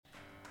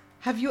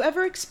Have you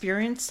ever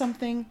experienced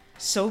something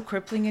so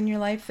crippling in your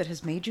life that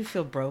has made you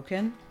feel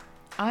broken?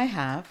 I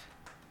have.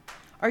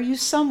 Are you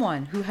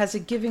someone who has a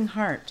giving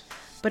heart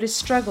but is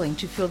struggling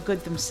to feel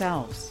good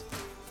themselves?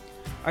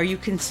 Are you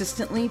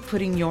consistently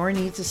putting your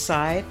needs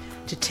aside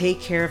to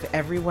take care of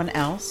everyone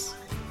else?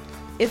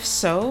 If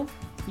so,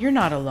 you're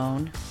not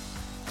alone.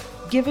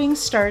 Giving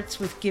starts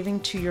with giving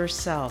to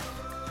yourself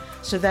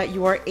so that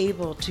you are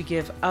able to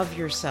give of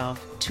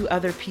yourself to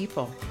other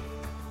people.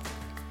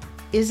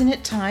 Isn't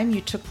it time you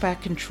took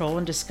back control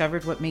and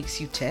discovered what makes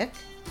you tick?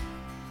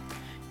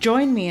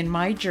 Join me in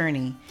my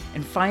journey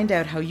and find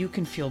out how you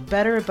can feel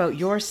better about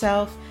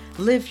yourself,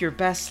 live your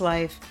best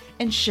life,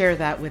 and share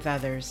that with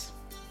others.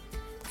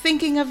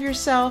 Thinking of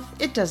yourself,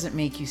 it doesn't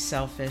make you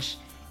selfish.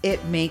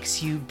 It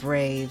makes you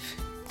brave.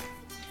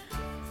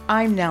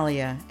 I'm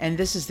Nelia, and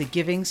this is the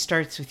Giving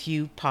Starts With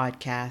You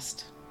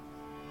podcast.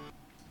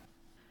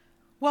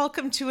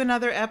 Welcome to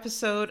another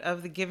episode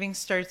of the Giving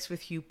Starts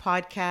With You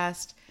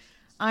podcast.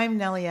 I'm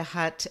Nelia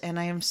Hutt, and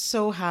I am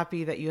so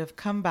happy that you have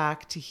come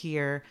back to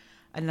hear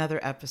another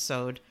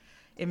episode.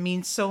 It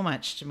means so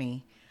much to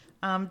me.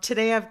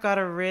 Today I've got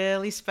a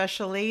really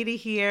special lady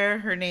here.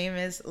 Her name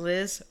is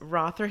Liz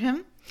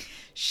Rotherham.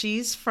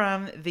 She's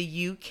from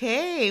the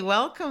UK.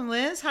 Welcome,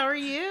 Liz. How are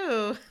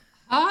you?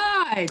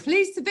 Hi,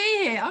 pleased to be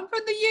here. I'm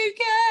from the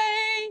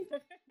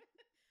UK.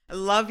 I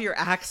love your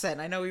accent.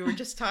 I know we were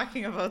just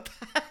talking about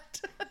that.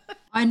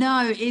 I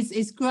know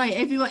it's great.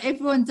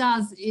 Everyone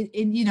does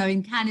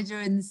in Canada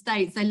and the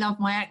States. They love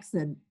my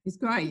accent. It's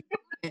great.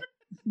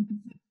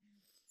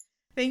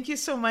 Thank you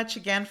so much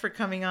again for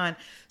coming on.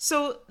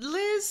 So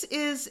Liz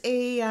is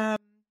a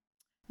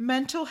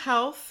mental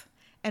health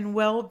and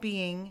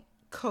well-being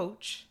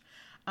coach.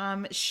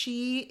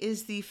 She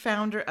is the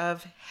founder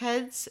of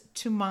Heads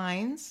to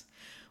Minds,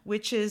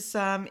 which is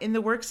in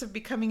the works of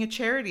becoming a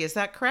charity. Is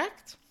that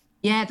correct?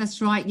 Yeah,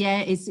 that's right.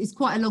 Yeah, it's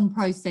quite a long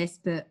process,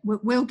 but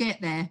we'll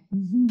get there.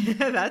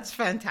 That's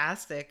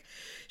fantastic.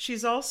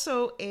 She's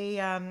also a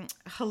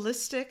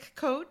holistic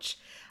coach.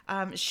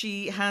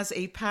 She has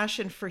a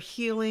passion for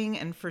healing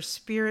and for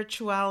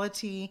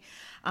spirituality.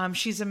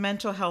 She's a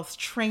mental health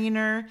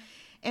trainer.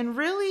 And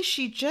really,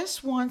 she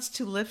just wants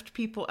to lift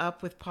people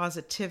up with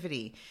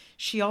positivity.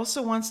 She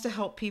also wants to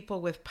help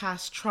people with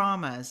past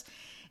traumas.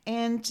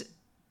 And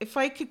if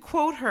I could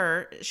quote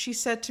her, she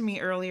said to me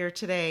earlier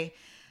today,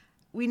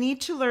 we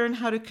need to learn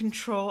how to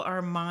control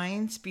our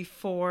minds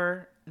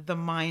before the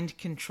mind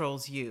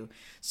controls you.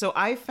 So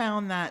I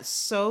found that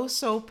so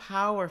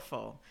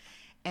powerful.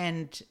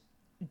 And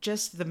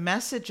just the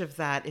message of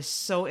that is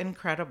so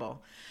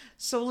incredible.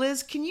 So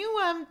Liz, can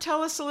you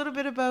tell us a little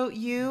bit about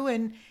you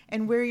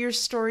and where your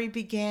story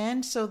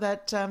began so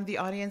that the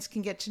audience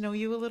can get to know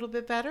you a little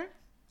bit better?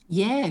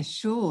 Yeah,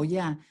 sure.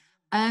 Yeah.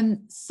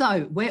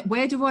 So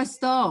where do I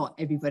start,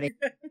 everybody?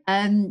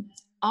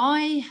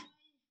 I,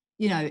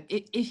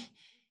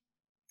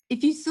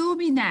 if you saw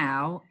me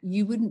now,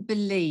 you wouldn't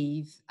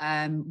believe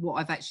what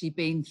I've actually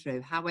been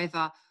through.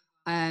 However,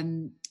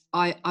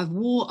 I've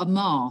wore a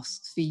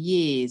mask for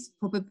years,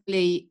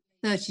 probably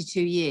 32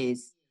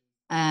 years.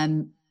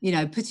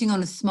 Putting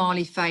on a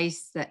smiley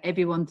face that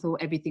everyone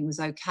thought everything was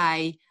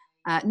okay.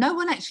 No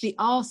one actually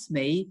asked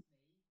me,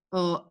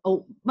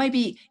 or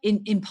maybe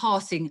in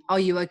passing, "Are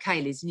you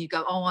okay, Liz?" And you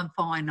go, "Oh, I'm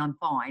fine, I'm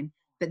fine."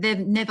 But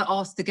they've never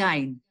asked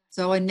again.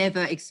 So I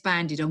never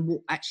expanded on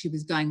what actually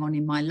was going on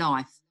in my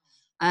life.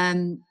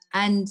 And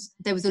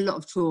there was a lot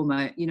of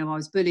trauma. I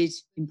was bullied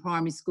in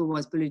primary school. I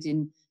was bullied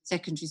in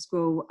secondary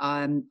school.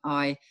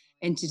 I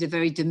entered a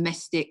very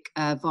domestic,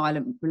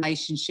 violent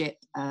relationship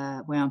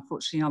where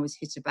unfortunately I was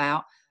hit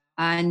about.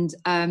 And,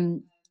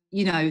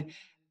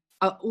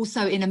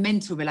 also in a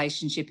mental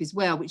relationship as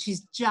well, which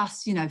is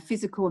just,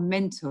 physical and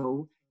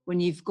mental.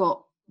 When you've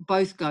got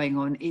both going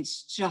on,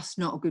 it's just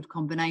not a good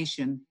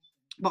combination.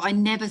 But I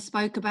never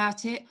spoke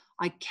about it.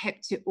 I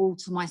kept it all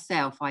to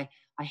myself. I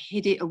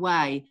hid it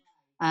away.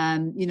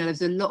 There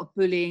was a lot of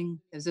bullying,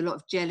 there was a lot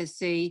of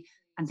jealousy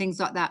and things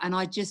like that. And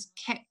I just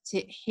kept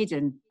it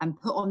hidden and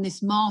put on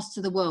this mask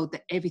to the world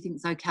that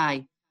everything's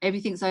okay.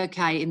 Everything's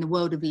okay in the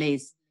world of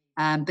Liz.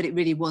 But it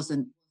really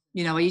wasn't.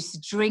 I used to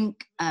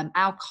drink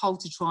alcohol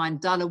to try and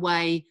dull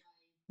away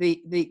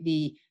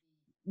the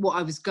what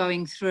I was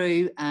going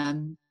through.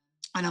 And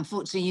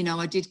unfortunately,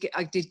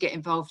 I did get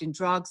involved in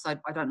drugs. I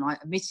don't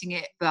like admitting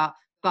it, but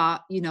I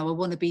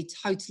want to be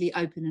totally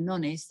open and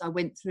honest. I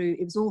went through,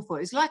 it was awful.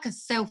 It was like a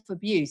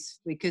self-abuse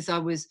because I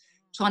was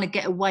trying to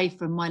get away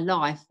from my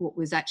life, what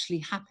was actually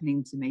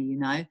happening to me,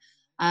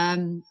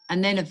 and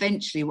then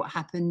eventually what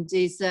happened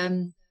is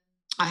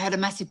I had a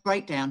massive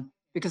breakdown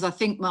because I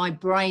think my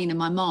brain and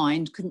my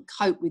mind couldn't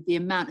cope with the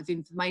amount of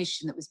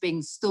information that was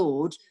being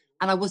stored,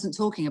 and I wasn't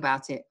talking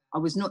about it. I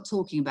was not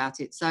talking about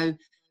it. So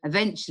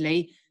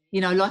eventually,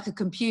 like a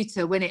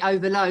computer, when it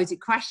overloads, it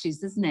crashes,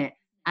 doesn't it?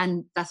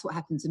 And that's what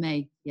happened to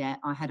me. Yeah,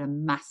 I had a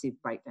massive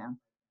breakdown.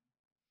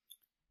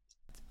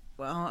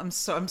 Well, I'm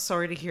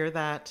sorry to hear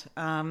that.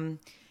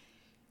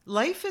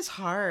 Life is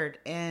hard,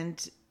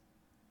 and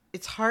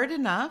it's hard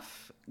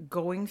enough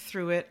going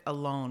through it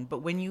alone.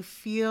 But when you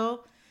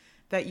feel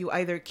that you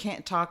either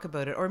can't talk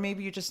about it, or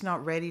maybe you're just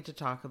not ready to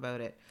talk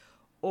about it,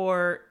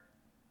 or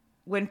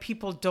when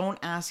people don't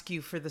ask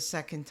you for the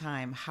second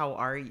time, how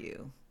are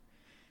you?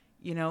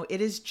 You know,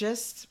 it is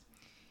just,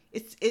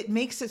 it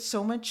makes it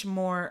so much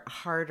more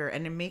harder,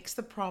 and it makes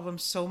the problem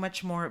so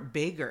much more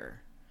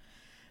bigger,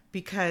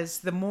 because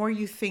the more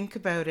you think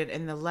about it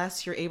and the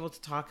less you're able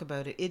to talk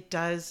about it, it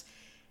does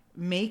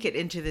make it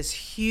into this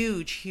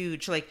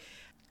huge, like,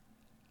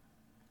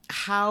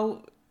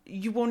 how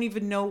you won't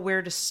even know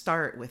where to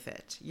start with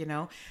it. You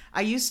know,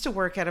 I used to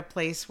work at a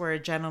place where a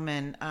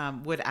gentleman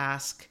would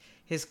ask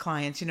his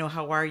clients, you know,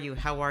 how are you?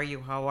 How are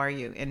you? How are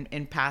you?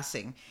 In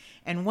passing.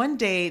 And one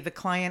day the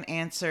client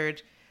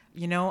answered,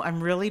 you know,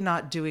 I'm really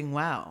not doing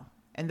well.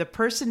 And the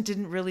person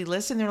didn't really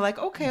listen. They're like,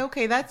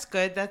 okay, that's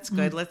good. That's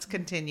good. Let's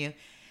continue.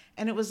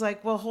 And it was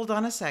like, well, hold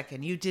on a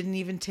second. You didn't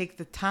even take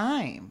the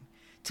time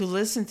to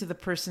listen to the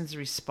person's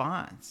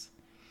response.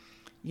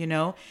 You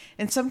know,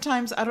 and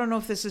sometimes, I don't know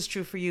if this is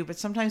true for you, but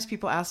sometimes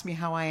people ask me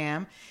how I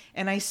am,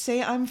 and I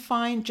say I'm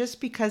fine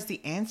just because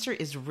the answer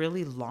is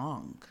really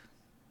long.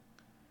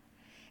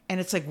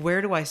 And it's like,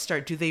 where do I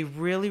start? Do they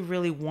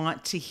really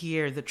want to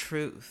hear the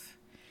truth?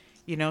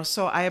 You know,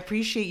 so I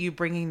appreciate you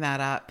bringing that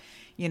up,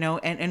 you know,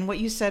 and what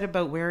you said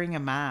about wearing a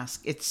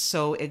mask, it's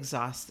so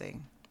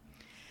exhausting.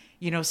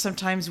 You know,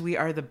 sometimes we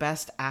are the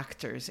best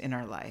actors in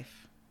our life.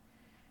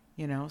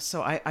 You know,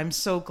 so I'm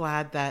so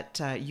glad that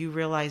you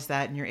realize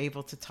that and you're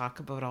able to talk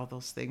about all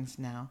those things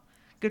now.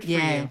 Good for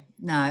you.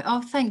 No.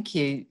 Oh, thank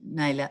you,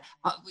 Naila.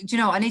 Do you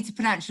know, I need to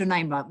pronounce your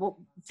name right.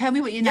 Tell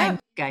me what your name is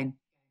again.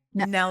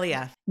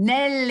 Nelia.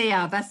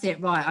 Nelia, that's it,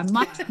 right. I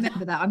must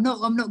remember that. I'm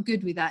not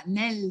good with that.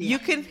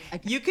 Nelia.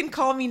 You can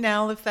call me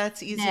Nell if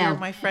that's easier. Nell.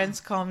 My friends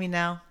call me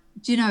Nell.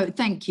 Do you know,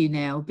 thank you,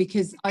 Nell,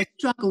 because I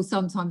struggle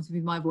sometimes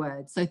with my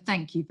words. So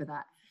thank you for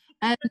that.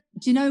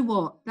 Do you know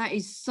what? That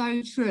is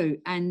so true.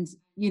 And,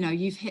 you know,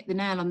 you've hit the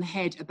nail on the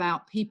head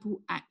about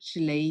people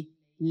actually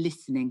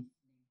listening,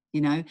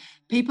 you know,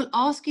 people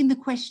asking the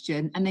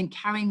question and then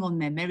carrying on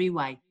their merry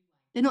way.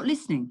 They're not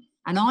listening.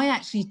 And I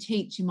actually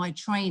teach in my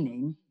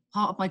training,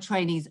 part of my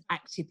training is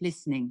active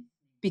listening,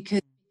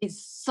 because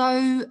it's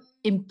so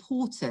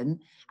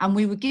important. And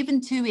we were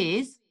given 2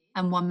 ears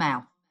and 1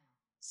 mouth.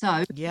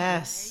 So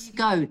yes,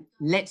 there you go.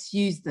 Let's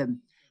use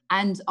them.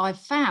 And I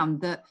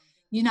found that,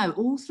 you know,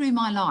 all through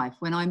my life,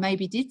 when I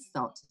maybe did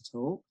start to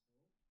talk,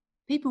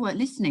 people weren't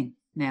listening.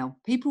 Now,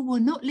 people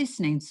were not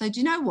listening. So do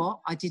you know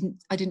what? I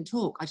didn't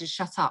talk. I just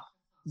shut up,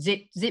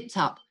 zipped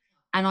up.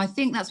 And I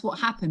think that's what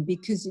happened,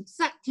 because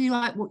exactly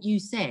like what you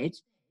said,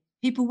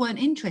 people weren't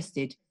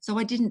interested. So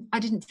I didn't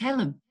tell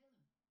them.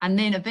 And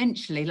then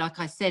eventually, like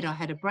I said, I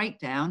had a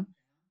breakdown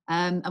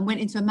and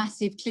went into a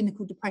massive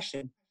clinical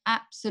depression.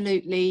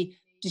 Absolutely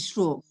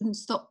distraught. Couldn't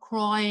stop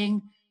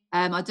crying.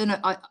 I don't know.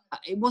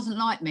 It wasn't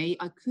like me.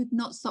 I could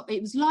not stop.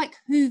 It was like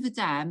Hoover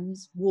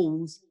Dam's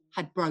walls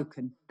had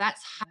broken.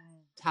 That's how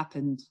it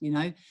happened, you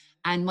know.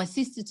 And my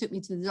sister took me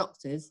to the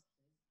doctors,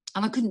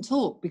 and I couldn't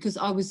talk because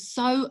I was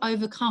so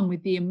overcome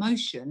with the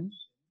emotion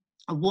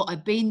of what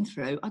I'd been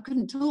through. I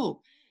couldn't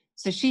talk.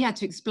 So she had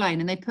to explain,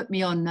 and they put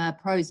me on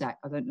Prozac.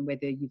 I don't know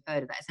whether you've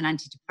heard of that. It's an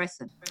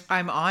antidepressant.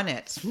 I'm on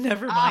it.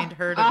 Never mind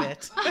heard of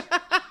it.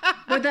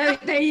 Well,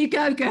 there you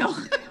go, girl.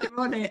 You're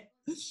on it.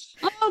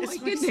 Oh, my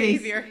goodness.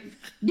 Savior.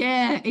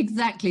 Yeah,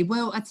 exactly.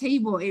 Well, I tell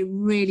you what, it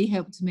really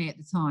helped me at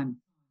the time.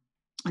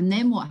 And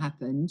then what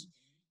happened,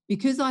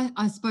 because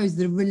I suppose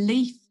the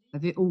relief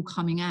of it all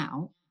coming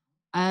out,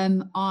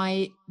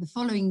 the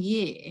following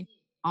year,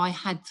 I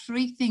had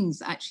 3 things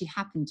that actually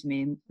happened to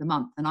me in the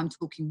month, and I'm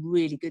talking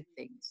really good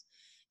things.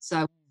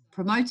 So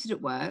promoted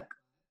at work,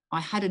 I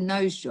had a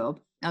nose job.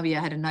 Oh yeah,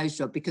 I had a nose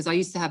job because I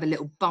used to have a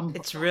little bump.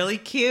 It's really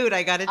cute.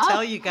 I got to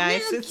tell you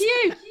guys. It's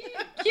cute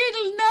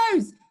little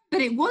nose.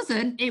 But it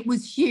wasn't, it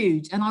was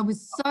huge. And I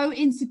was so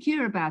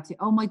insecure about it.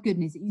 Oh my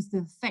goodness, it used to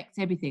affect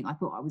everything. I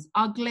thought I was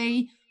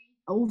ugly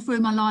all through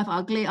my life,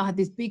 ugly. I had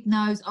this big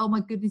nose. Oh my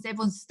goodness,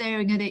 everyone's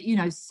staring at it, you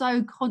know,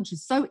 so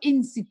conscious, so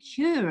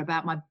insecure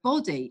about my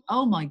body.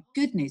 Oh my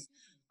goodness.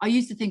 I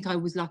used to think I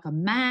was like a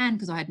man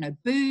because I had no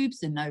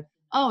boobs and it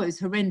was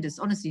horrendous,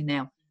 honestly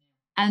now.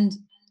 And,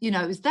 you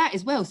know, it was that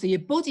as well. So your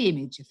body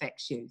image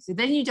affects you. So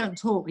then you don't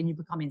talk and you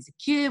become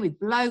insecure with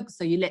blokes.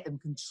 So you let them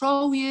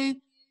control you.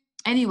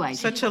 Anyway.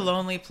 Such a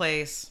lonely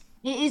place.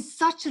 It is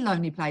such a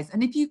lonely place.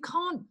 And if you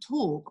can't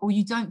talk or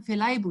you don't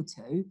feel able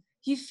to,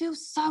 you feel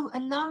so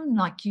alone,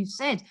 like you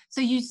said. So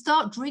you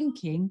start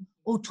drinking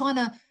or trying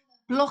to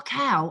block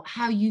out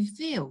how you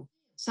feel.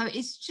 So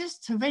it's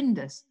just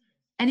horrendous.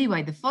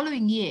 Anyway, the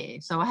following year,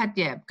 so I had,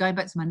 going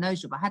back to my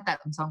nose job, I had that,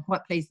 and so I'm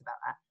quite pleased about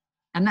that.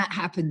 And that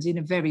happened in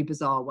a very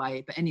bizarre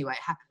way. But anyway, it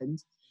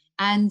happened.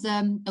 And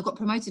I got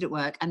promoted at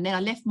work. And then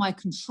I left my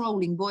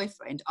controlling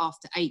boyfriend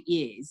after 8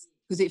 years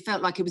because it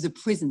felt like it was a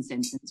prison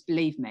sentence,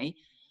 believe me.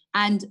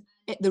 And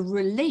the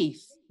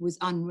relief was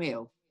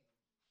unreal.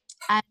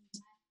 And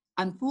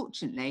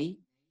unfortunately,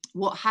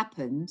 what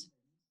happened,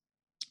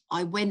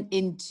 I went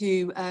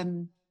into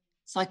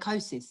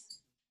psychosis.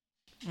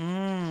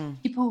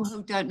 People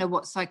who don't know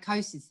what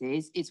psychosis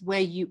is, it's where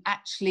you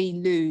actually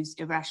lose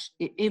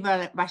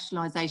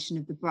irrationalization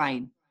of the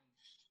brain.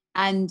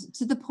 And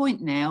to the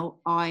point now,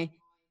 I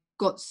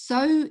got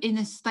so in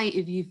a state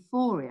of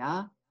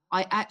euphoria,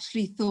 I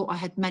actually thought I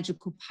had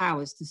magical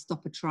powers to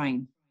stop a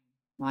train,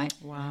 right?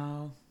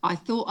 Wow. I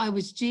thought I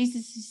was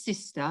Jesus'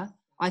 sister.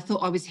 I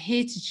thought I was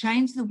here to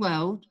change the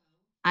world.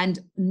 And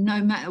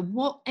no matter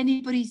what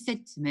anybody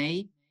said to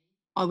me,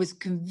 I was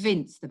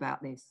convinced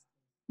about this.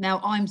 Now,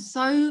 I'm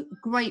so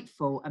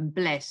grateful and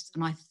blessed,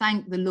 and I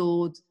thank the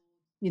Lord,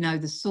 you know,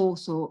 the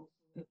source or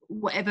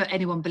whatever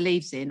anyone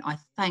believes in. I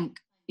thank,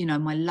 you know,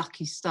 my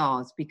lucky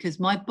stars, because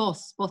my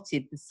boss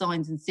spotted the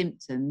signs and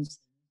symptoms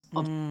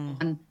of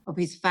one of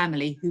his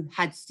family who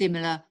had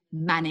similar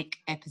manic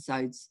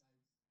episodes.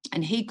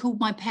 And he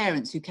called my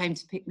parents who came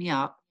to pick me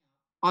up.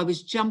 I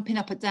was jumping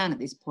up and down at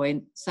this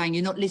point, saying,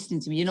 "You're not listening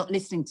to me. You're not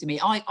listening to me.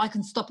 I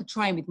can stop a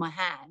train with my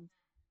hand."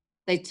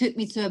 They took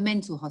me to a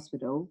mental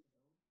hospital,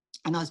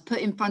 and I was put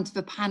in front of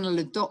a panel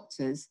of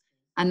doctors,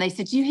 and they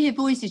said, "You hear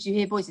voices, you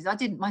hear voices." I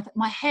didn't.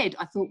 My head,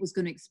 I thought, was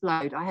going to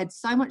explode. I had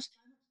so much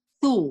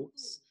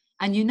thoughts.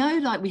 And you know,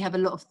 like we have a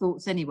lot of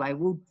thoughts anyway.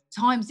 Well,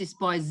 times this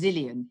by a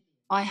zillion.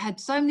 I had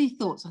so many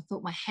thoughts, I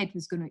thought my head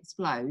was going to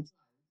explode.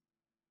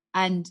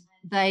 And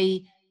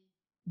they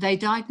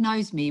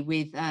diagnosed me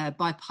with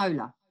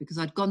bipolar, because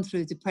I'd gone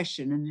through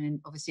depression, and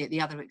then obviously at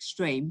the other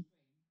extreme,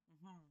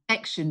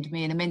 sectioned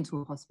me in a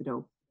mental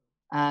hospital.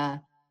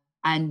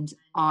 And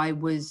I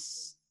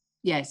was,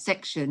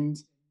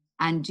 sectioned.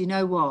 And you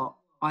know what?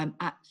 I'm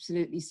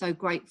absolutely so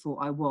grateful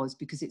I was,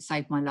 because it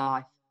saved my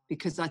life.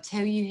 Because I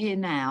tell you here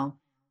now,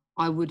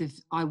 I would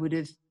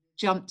have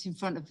jumped in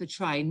front of the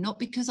train, not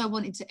because I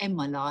wanted to end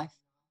my life,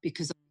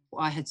 because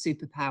I had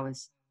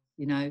superpowers,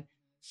 you know.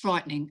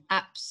 Frightening,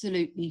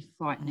 absolutely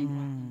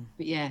frightening.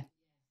 But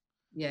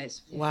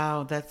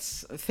Wow,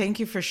 thank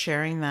you for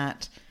sharing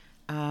that.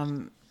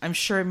 I'm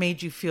sure it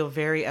made you feel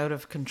very out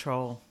of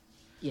control.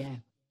 Yeah.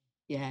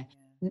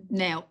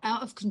 Now,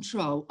 out of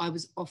control, I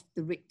was off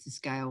the Richter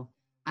scale.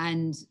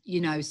 And,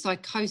 you know,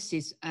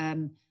 psychosis,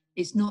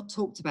 it's not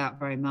talked about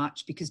very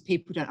much because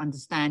people don't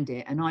understand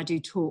it. And I do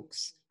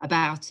talks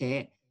about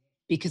it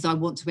because I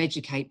want to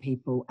educate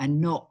people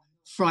and not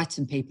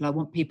frighten people. I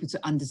want people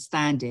to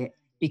understand it,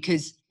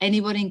 because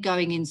anyone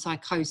going in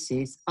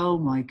psychosis, oh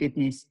my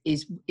goodness,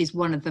 is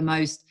one of the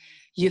most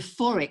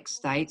euphoric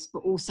states, but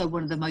also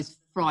one of the most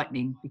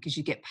frightening, because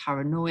you get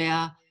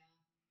paranoia,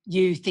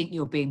 you think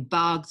you're being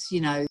bugged,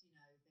 you know.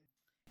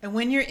 And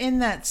when you're in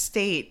that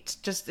state,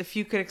 just if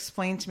you could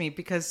explain to me,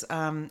 because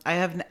I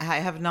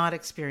have not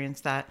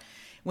experienced that.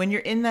 When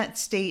you're in that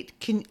state,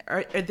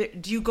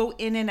 do you go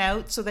in and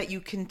out so that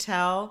you can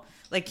tell?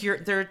 Like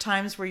there are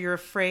times where you're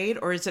afraid,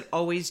 or is it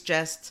always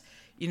just,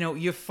 you know,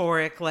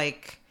 euphoric,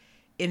 like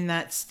in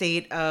that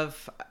state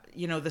of,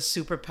 you know, the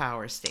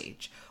superpower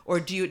stage?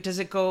 Or does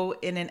it go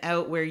in and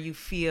out where you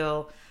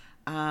feel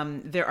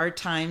there are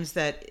times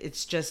that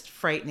it's just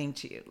frightening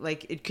to you?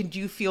 Like, do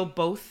you feel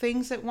both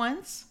things at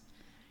once?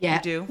 Yeah,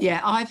 you do?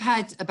 Yeah, I've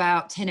had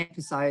about 10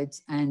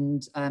 episodes,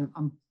 and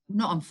I'm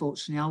not,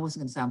 unfortunately, I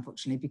wasn't going to say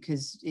unfortunately,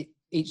 because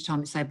each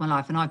time it saved my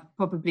life. And I've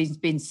probably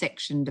been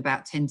sectioned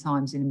about 10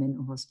 times in a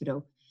mental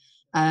hospital.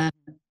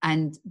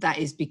 And that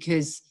is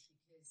because,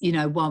 you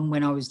know, one,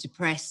 when I was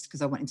depressed,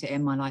 because I wanted to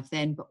end my life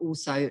then, but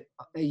also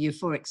a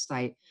euphoric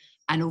state,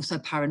 and also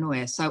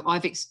paranoia. So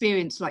I've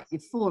experienced like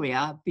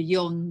euphoria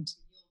beyond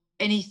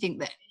anything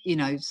that, you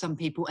know, some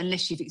people,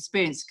 unless you've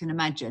experienced, can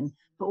imagine,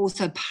 but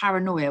also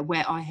paranoia,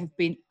 where I have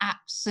been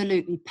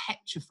absolutely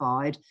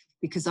petrified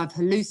because I've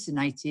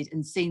hallucinated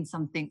and seen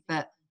something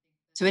that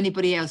to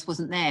anybody else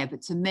wasn't there,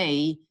 but to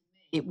me,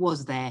 it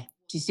was there.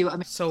 Do you see what I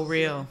mean? So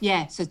real.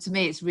 Yeah, so to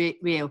me, it's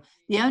real.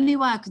 The only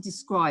way I could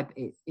describe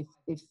it,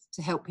 if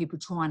to help people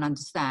try and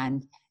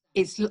understand,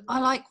 I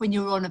like when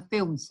you're on a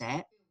film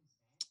set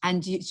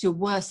and it's your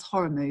worst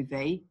horror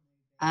movie,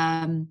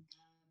 and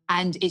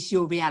it's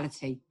your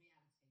reality.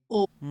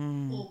 Or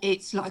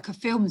it's like a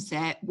film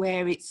set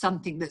where it's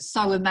something that's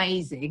so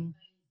amazing,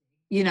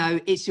 you know,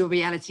 it's your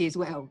reality as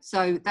well.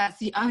 So that's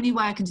the only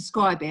way I can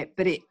describe it.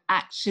 But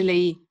it's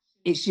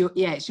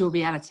your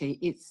reality.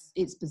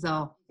 It's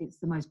bizarre. It's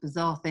the most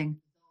bizarre thing.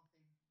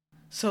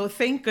 So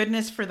thank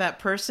goodness for that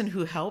person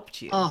who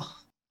helped you. Oh,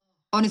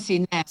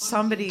 honestly, now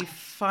somebody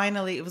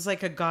finally, it was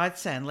like a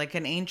godsend, like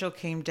an angel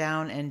came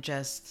down and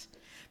just,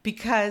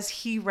 because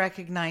he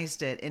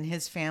recognized it in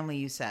his family,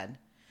 you said.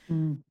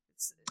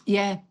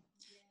 Yeah,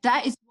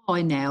 that is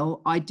why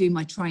now I do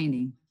my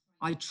training.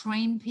 I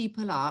train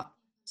people up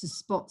to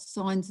spot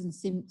signs and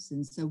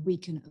symptoms so we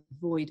can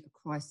avoid a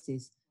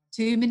crisis.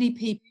 Too many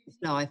people's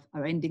life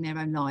are ending their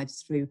own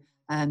lives through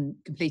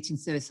completing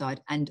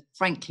suicide. And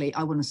frankly,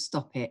 I want to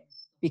stop it,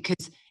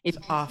 because it's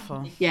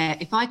awful.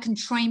 If I can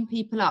train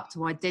people up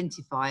to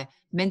identify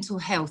mental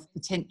health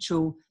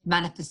potential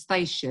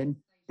manifestation,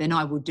 then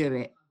I will do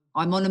it.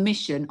 I'm on a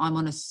mission. I'm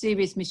on a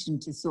serious mission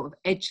to sort of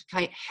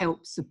educate,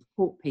 help,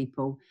 support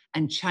people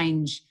and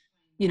change,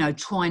 you know,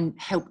 try and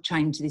help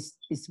change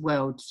this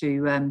world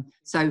to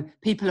so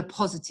people are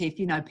positive,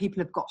 you know,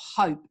 people have got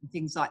hope and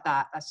things like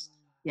that. That's,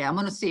 yeah, I'm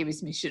on a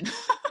serious mission.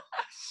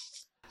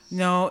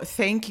 No,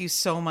 thank you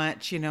so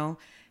much. You know,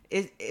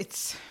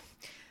 it's.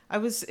 I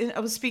was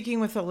speaking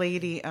with a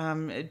lady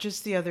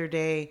just the other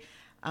day,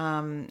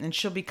 and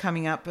she'll be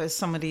coming up as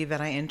somebody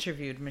that I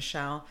interviewed,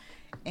 Michelle,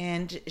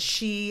 and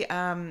she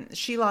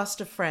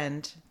lost a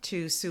friend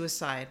to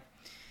suicide,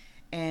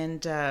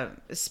 and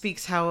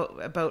speaks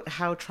about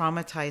how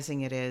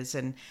traumatizing it is,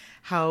 and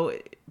how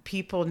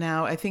people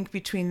now, I think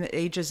between the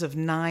ages of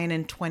 9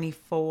 and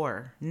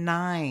 24,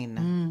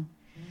 9,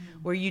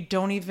 where you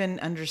don't even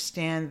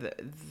understand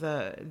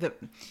the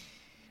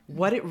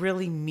what it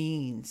really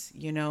means.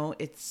 You know,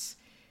 it's,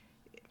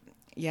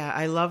 yeah,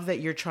 I love that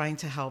you're trying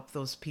to help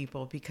those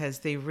people, because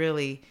they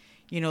really,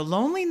 you know,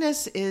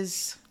 loneliness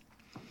is,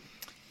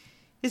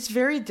 it's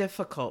very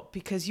difficult,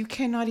 because you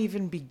cannot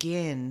even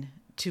begin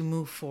to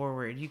move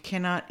forward. You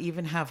cannot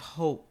even have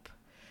hope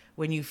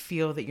when you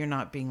feel that you're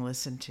not being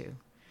listened to.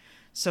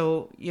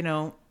 So, you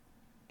know,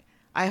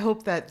 I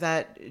hope that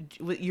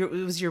it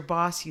was your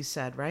boss, you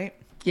said, right?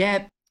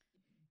 Yeah.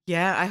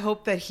 Yeah, I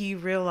hope that he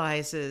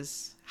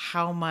realizes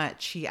how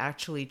much he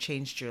actually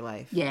changed your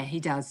life. Yeah,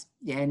 he does.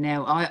 Yeah,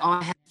 no,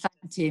 I have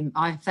thanked him.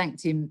 I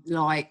thanked him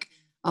like,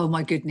 oh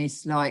my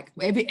goodness, like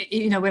every,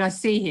 you know, when I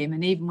see him,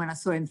 and even when I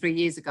saw him 3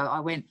 years ago, I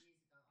went,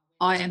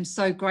 I am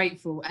so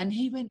grateful. And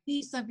he went,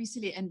 please don't be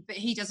silly. But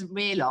he doesn't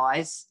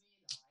realise.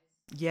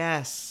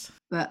 Yes.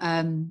 But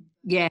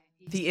yeah,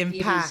 The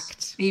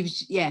impact.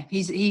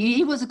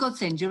 He was a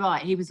godsend. You're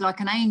right. He was like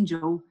an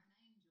angel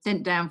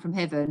sent down from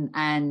heaven,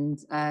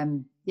 and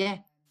yeah.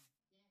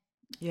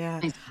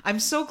 Yeah. I'm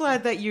so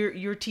glad that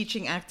you're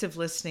teaching active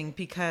listening,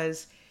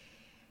 because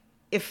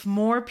if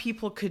more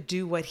people could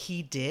do what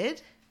he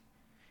did,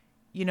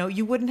 you know,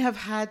 you wouldn't have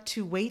had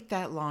to wait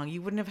that long.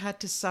 You wouldn't have had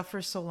to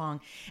suffer so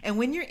long. And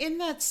when you're in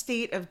that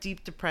state of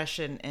deep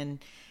depression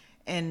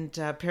and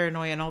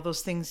paranoia and all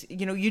those things,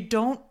 you know, you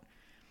don't,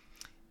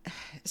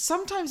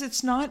 sometimes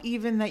it's not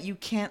even that you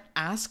can't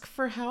ask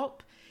for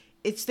help.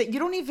 It's that you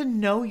don't even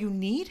know you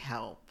need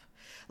help.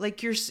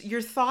 Like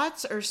your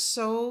thoughts are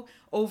so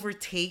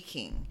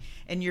overtaking,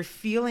 and your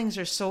feelings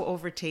are so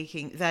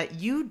overtaking, that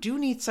you do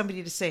need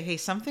somebody to say, hey,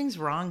 something's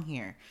wrong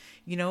here.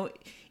 You know,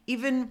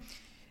 even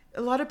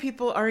a lot of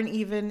people aren't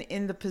even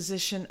in the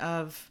position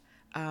of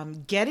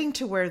getting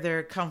to where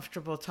they're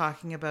comfortable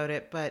talking about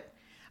it. But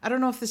I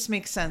don't know if this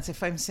makes sense,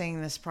 if I'm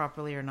saying this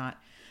properly or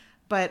not.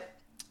 But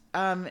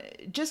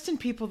just in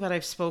people that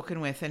I've spoken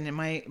with, and in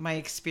my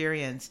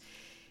experience,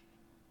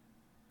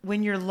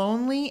 when you're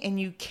lonely and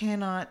you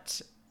cannot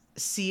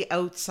see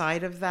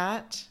outside of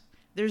that,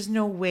 there's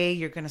no way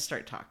you're going to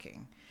start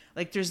talking.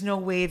 Like, there's no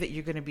way that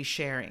you're going to be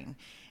sharing.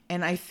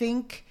 And I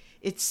think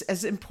it's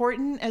as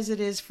important as it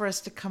is for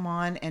us to come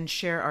on and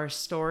share our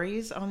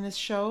stories on this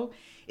show.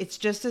 It's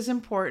just as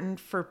important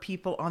for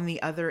people on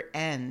the other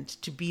end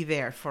to be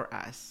there for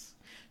us,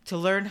 to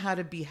learn how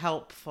to be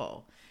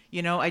helpful.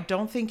 You know, I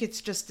don't think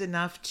it's just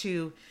enough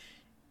to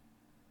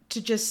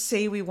just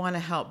say we want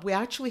to help. We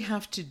actually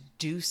have to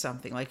do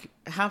something, like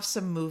have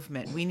some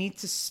movement. We need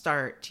to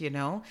start, you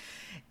know,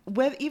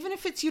 even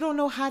if it's, you don't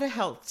know how to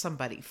help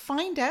somebody,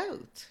 find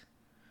out,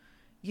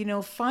 you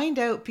know, find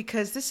out,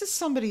 because this is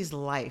somebody's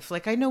life.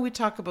 Like, I know we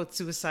talk about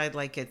suicide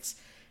like it's,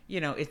 you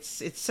know,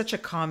 it's such a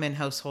common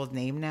household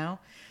name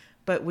now,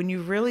 but when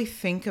you really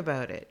think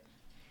about it,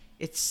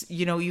 it's,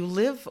 you know, you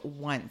live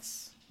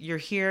once, you're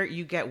here,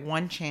 you get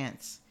one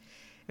chance.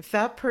 If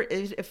that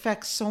it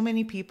affects so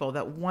many people,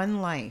 that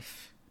one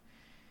life,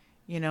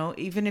 you know,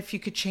 even if you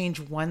could change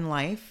one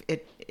life,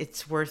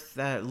 it's worth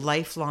the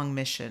lifelong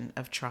mission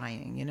of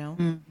trying, you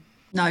know?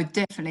 No,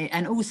 definitely.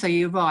 And also,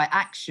 you're right,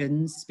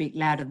 actions speak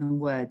louder than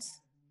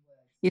words.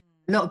 You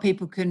know, a lot of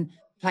people can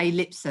play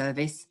lip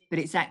service, but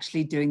it's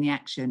actually doing the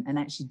action and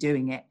actually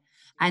doing it.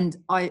 And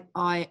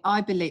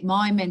I believe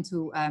my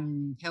mental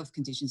health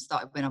condition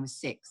started when I was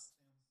 6.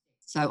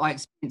 So I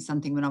experienced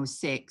something when I was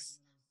 6.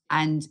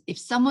 And if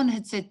someone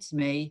had said to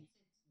me,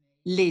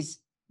 Liz,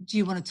 do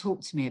you want to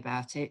talk to me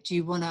about it? Do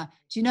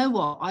you know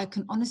what? I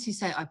can honestly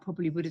say I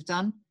probably would have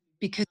done,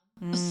 because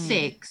when I was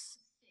 6,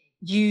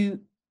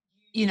 you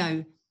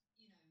know,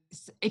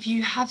 if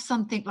you have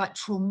something like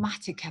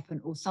traumatic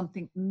happen or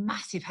something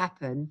massive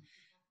happen,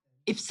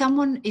 if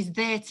someone is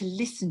there to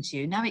listen to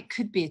you, now it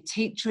could be a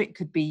teacher, it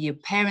could be your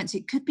parents,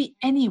 it could be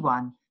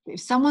anyone. But if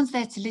someone's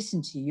there to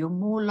listen to you, you're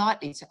more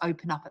likely to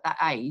open up at that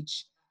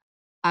age,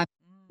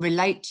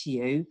 relate to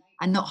you,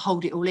 and not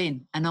hold it all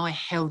in. And I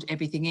held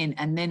everything in,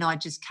 and then I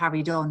just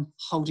carried on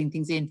holding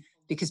things in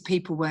because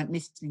people weren't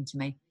listening to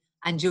me.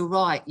 And you're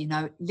right, you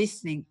know,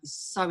 listening is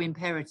so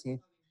imperative.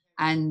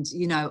 And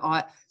you know,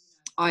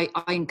 I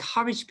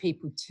encourage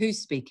people to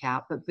speak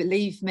out, but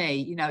believe me,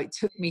 you know, it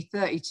took me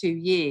 32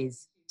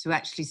 years to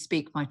actually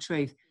speak my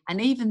truth.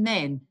 And even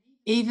then,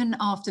 even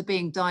after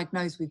being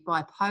diagnosed with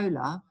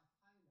bipolar,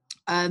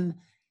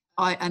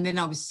 and then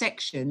I was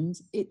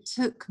sectioned, it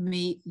took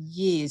me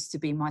years to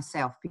be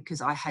myself, because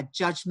I had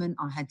judgment,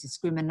 I had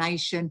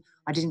discrimination,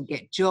 I didn't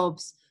get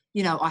jobs.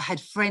 You know, I had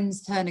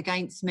friends turn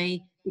against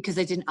me because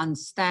they didn't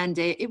understand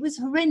it. It was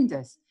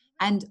horrendous.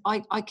 And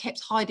I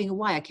kept hiding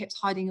away. I kept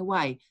hiding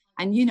away.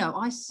 And, you know,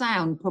 I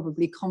sound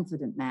probably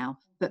confident now,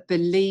 but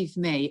believe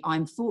me,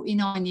 I'm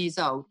 49 years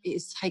old. It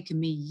has taken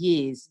me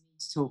years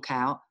to talk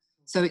out.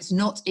 So it's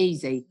not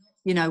easy.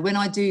 You know, when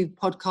I do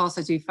podcasts,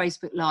 I do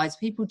Facebook Lives,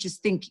 people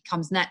just think it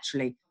comes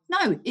naturally.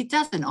 No, it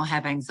doesn't. I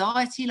have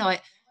anxiety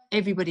like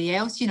everybody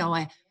else. You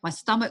know, my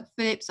stomach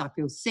flips, I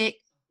feel sick.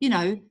 You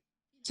know,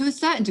 to a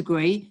certain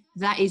degree,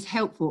 that is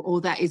helpful,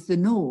 or that is the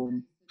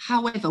norm.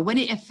 However, when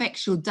it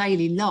affects your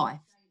daily life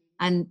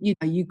and, you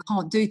know, you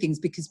can't do things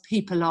because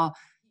people are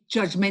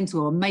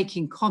judgmental or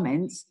making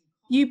comments,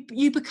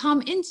 you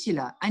become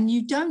insular and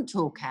you don't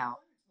talk out.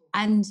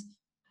 And,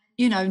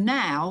 you know,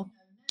 now,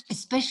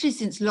 especially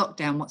since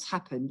lockdown, what's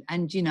happened,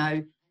 and, you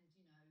know,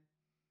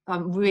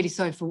 I'm really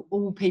sorry for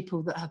all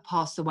people that have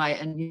passed away,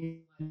 and, you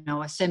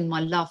know, I send my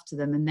love to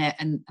them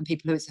and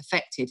people who it's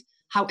affected.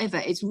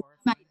 However, it's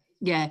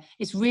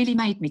really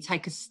made me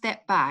take a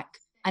step back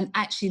and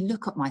actually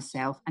look at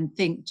myself and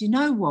think, do you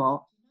know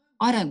what?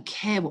 I don't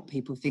care what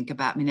people think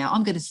about me now.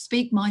 I'm going to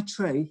speak my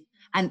truth.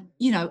 And,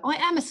 you know, I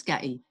am a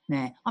scatty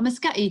now. I'm a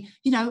scatty,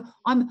 you know,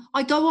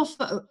 I go off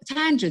at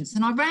tangents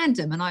and I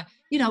random and I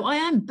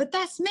am, but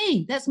that's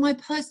me. That's my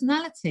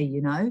personality,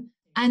 you know.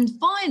 And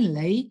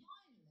finally,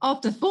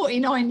 after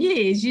 49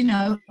 years, you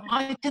know,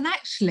 I can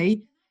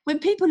actually, when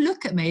people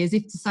look at me as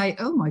if to say,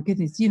 oh my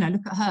goodness, you know,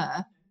 look at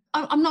her,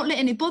 I'm not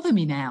letting it bother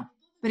me now.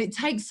 But it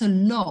takes a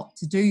lot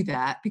to do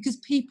that, because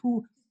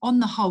people on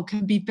the whole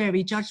can be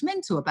very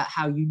judgmental about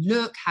how you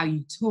look, how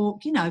you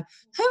talk. You know,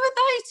 who are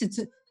they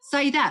to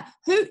say that?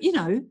 Who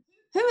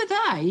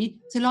are they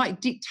to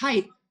like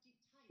dictate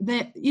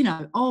that, you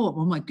know,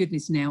 oh my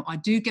goodness, now I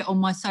do get on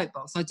my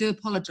soapbox. I do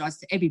apologise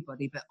to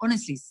everybody, but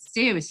honestly,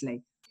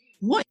 seriously,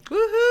 what?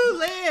 Woohoo,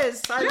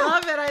 Liz! I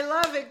love it. I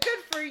love it. Good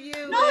for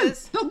you,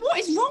 Liz. But what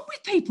is wrong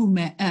with people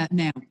now?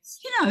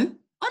 You know,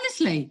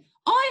 honestly,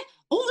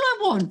 all I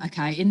want,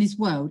 okay, in this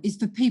world is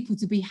for people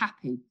to be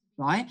happy,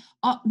 right?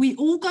 We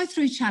all go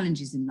through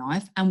challenges in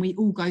life and we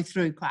all go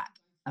through crap,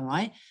 all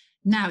right?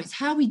 Now, it's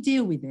how we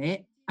deal with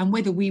it and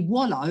whether we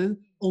wallow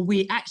or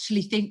we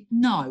actually think,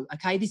 no,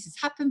 okay, this has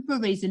happened for a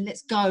reason,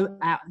 let's go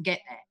out and get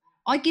there.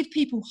 I give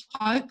people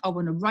hope. I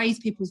want to raise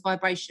people's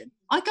vibration.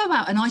 I go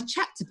out and I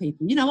chat to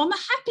people. You know, I'm a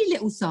happy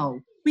little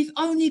soul. We've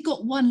only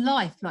got one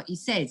life, like you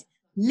said.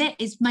 Let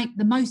us make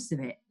the most of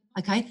it,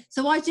 okay?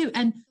 So I do,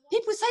 and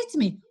people say to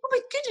me, oh my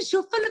goodness,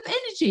 you're full of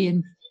energy.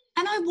 And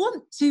I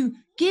want to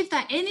give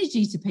that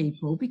energy to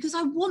people because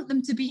I want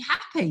them to be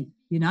happy,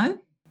 you know?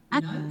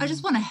 And I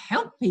just want to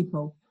help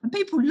people. And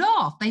people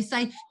laugh. They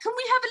say, can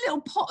we have a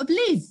little pot of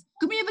Liz?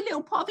 Can we have a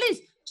little pot of Liz?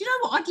 Do you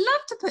know what? I'd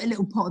love to put a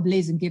little pot of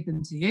Liz and give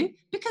them to you,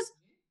 because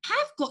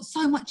I've got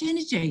so much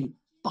energy,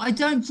 but I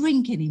don't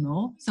drink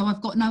anymore. So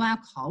I've got no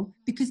alcohol,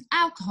 because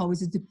alcohol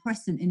is a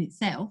depressant in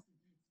itself.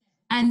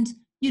 And,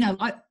 you know,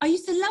 I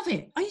used to love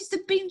it. I used to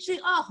binge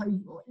drink,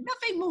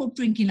 nothing more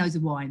drinking loads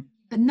of wine.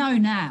 But no,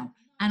 now.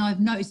 And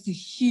I've noticed a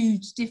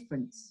huge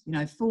difference. You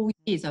know, 4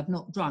 years I've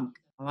not drunk,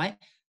 all right?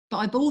 But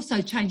I've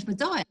also changed my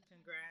diet.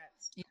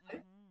 Congrats. You know?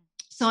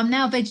 So I'm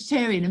now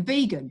vegetarian and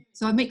vegan.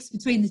 So I mix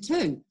between the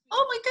two.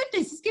 Oh my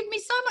goodness, it's given me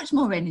so much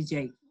more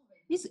energy.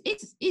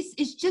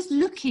 It's just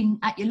looking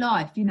at your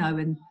life, you know,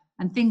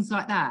 and things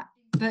like that.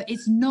 But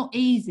it's not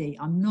easy.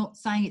 I'm not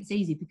saying it's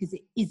easy, because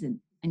it isn't.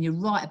 And you're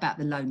right about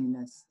the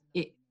loneliness.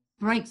 It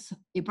breaks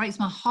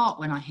my heart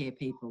when I hear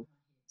people,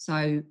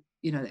 so,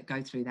 you know, that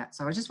go through that.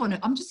 So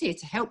I'm just here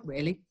to help,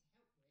 really.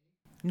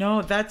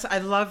 No, I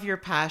love your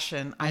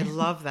passion. I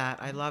love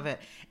that. I love it.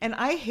 And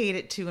I hate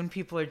it too when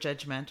people are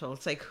judgmental.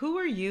 It's like, who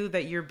are you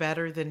that you're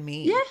better than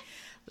me? Yeah.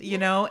 You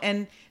know,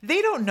 and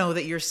they don't know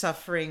that you're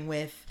suffering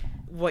with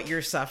what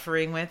you're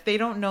suffering with. They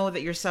don't know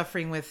that you're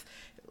suffering with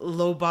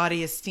low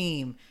body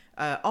esteem.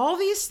 All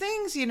these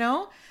things, you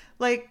know,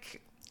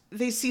 like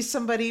they see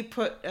somebody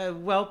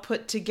well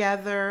put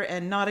together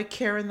and not a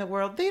care in the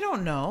world. They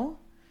don't know.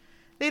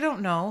 They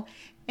don't know.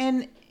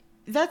 And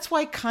that's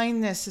why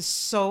kindness is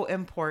so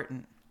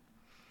important.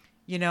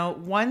 You know,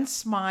 one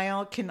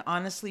smile can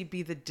honestly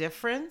be the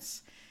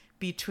difference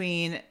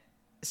between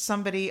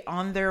somebody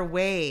on their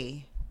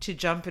way to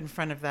jump in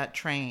front of that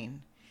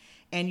train,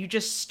 and you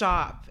just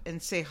stop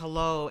and say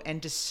hello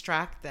and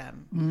distract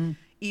them,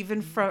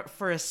 even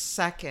for a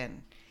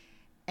second,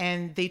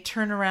 and they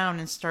turn around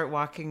and start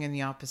walking in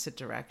the opposite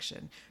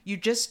direction. You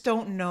just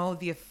don't know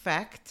the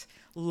effect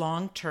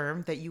long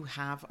term that you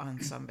have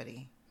on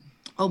somebody.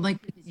 Oh my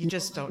goodness. You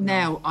just don't know.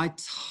 Now, I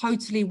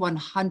totally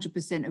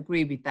 100%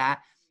 agree with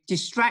that.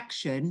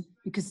 Distraction,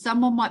 because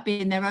someone might be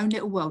in their own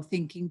little world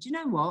thinking, do you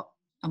know what?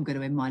 I'm going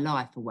to end my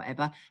life or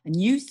whatever. And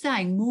you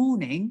saying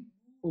morning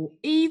or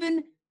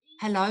even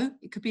hello,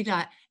 it could be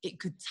that, it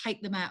could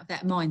take them out of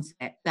that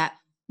mindset, that,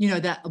 you know,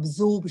 that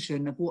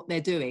absorption of what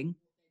they're doing,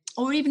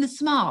 or even a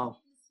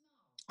smile.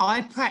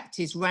 I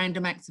practice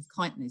random acts of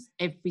kindness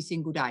every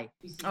single day.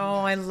 Oh,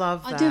 I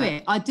love that.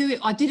 I do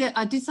it.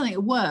 I did something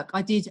at work.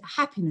 I did a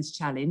happiness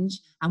challenge.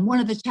 And one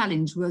of the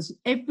challenge was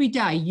every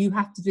day you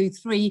have to do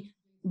 3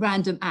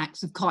 random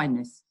acts of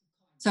kindness.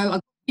 So I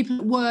got people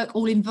at work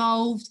all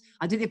involved.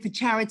 I did it for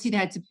charity. They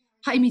had to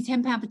pay me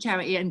 £10 for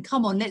charity, and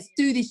come on, let's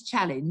do this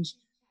challenge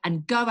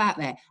and go out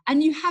there.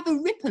 And you have a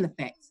ripple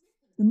effect.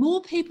 The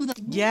more people that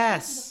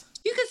Yes,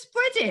 you can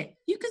spread it.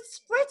 You can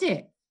spread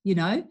it, you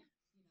know.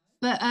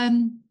 But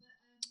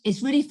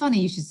it's really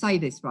funny you should say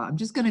this, right? I'm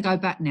just going to go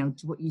back now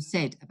to what you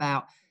said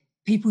about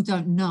people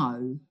don't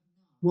know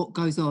what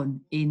goes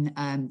on in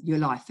your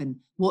life and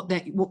what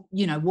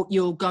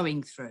you're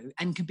going through,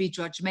 and can be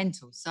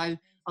judgmental. So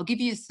I'll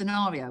give you a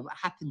scenario what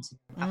happened to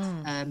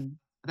me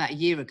about a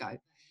year ago.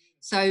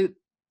 So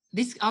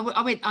this, not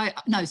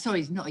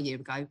a year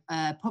ago,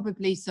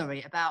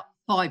 about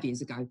 5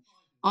 years ago.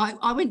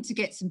 I went to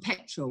get some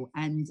petrol,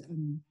 and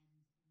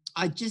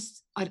I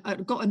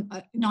got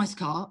a nice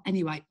car.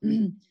 Anyway,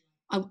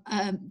 I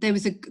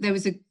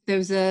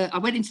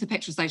went into the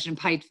petrol station and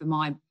paid for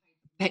my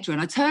petrol,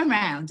 and I turned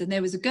around and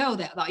there was a girl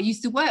there that I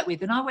used to work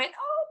with, and I went,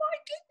 "Oh my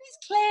goodness,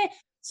 Claire,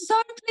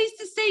 so pleased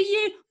to see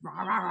you,"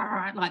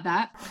 like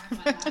that.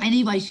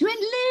 Anyway, she went,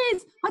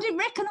 "Liz, I didn't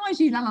recognise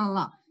you, la la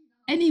la."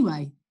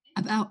 Anyway,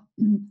 I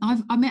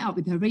met up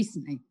with her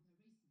recently,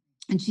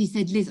 and she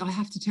said, "Liz, I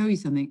have to tell you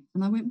something."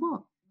 And I went,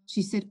 "What?"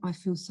 She said, "I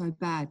feel so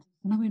bad."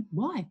 And I went,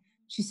 "Why?"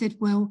 She said,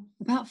 "Well,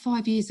 about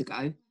 5 years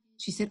ago,"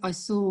 she said, "I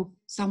saw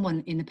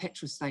someone in the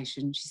petrol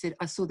station." She said,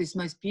 "I saw this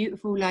most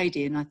beautiful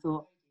lady, and I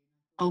thought,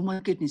 oh my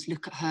goodness,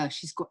 look at her.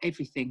 She's got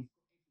everything.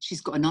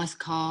 She's got a nice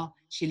car.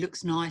 She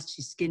looks nice.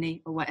 She's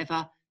skinny or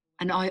whatever."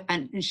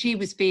 And she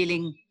was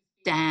feeling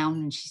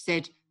down.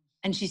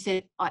 And she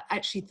said, "I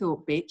actually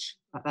thought, bitch,"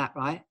 like that,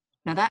 right?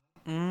 Now that,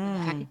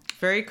 okay,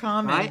 very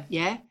common. Right?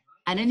 Yeah.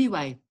 And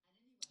anyway,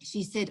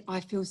 she said,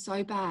 "I feel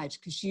so bad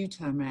because you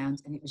turned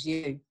around and it was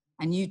you.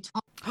 And you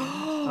told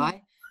me,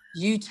 right?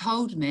 You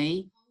told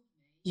me,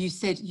 you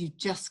said you'd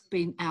just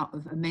been out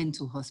of a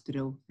mental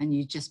hospital and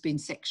you'd just been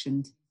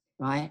sectioned,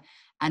 right?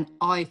 And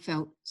I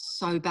felt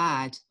so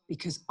bad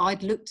because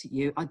I'd looked at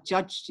you, I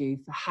judged you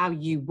for how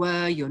you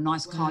were, your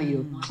nice car,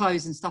 your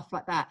clothes and stuff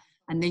like that.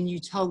 And then you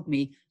told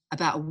me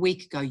about a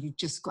week ago, you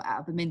just got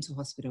out of a mental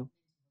hospital."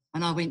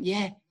 And I went,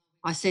 "Yeah."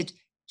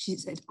 She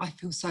said, "I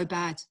feel so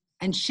bad."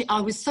 And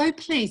I was so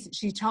pleased that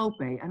she told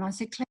me. And I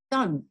said, "Claire,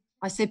 don't."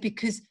 I said,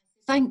 "Because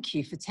thank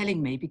you for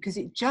telling me, because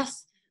it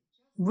just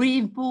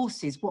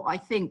reinforces what I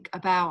think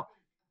about,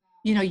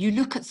 you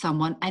look at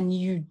someone and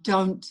you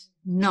don't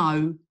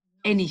know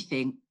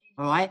anything,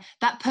 all right?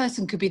 That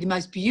person could be the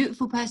most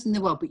beautiful person in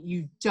the world, but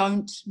you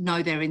don't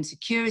know their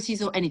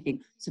insecurities or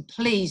anything. So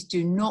please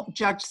do not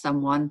judge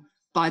someone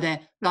by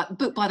their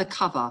book by the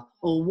cover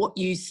or what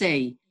you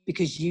see,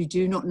 because you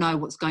do not know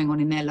what's going on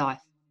in their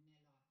life."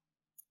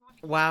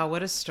 Wow,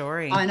 what a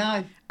story. I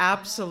know.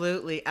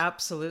 Absolutely,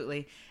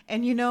 absolutely.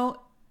 And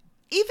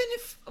even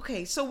if,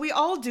 okay, so we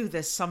all do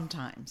this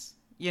sometimes,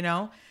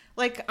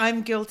 like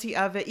I'm guilty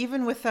of it,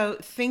 even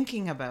without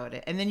thinking about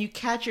it. And then you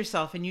catch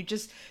yourself and you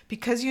just,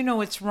 because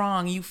it's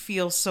wrong, you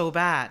feel so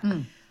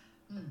bad.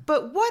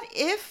 But what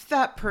if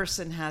that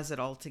person has it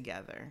all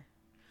together?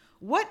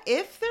 What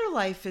if their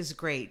life is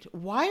great?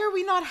 Why are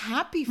we not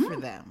happy for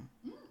them?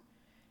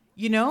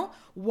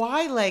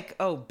 Why, like,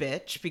 "Oh,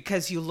 bitch,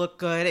 because you look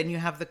good and you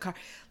have the car."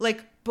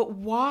 Like, but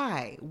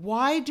why?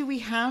 Why do we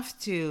have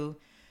to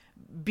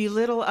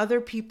belittle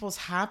other people's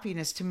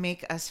happiness to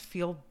make us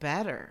feel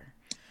better?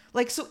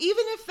 Like, so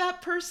even if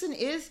that person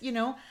is,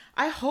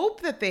 I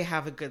hope that they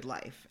have a good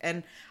life.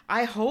 And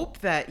I hope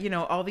that,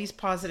 all these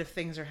positive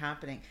things are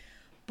happening.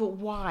 But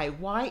why?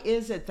 Why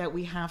is it that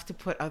we have to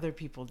put other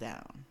people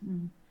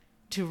down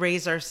to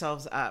raise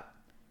ourselves up?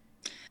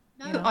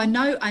 No, I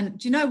know. And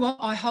do you know what?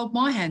 I hold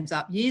my hands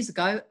up. Years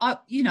ago,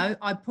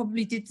 I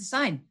probably did the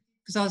same,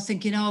 because I was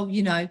thinking,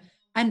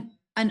 and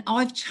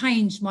I've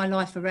changed my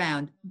life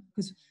around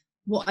because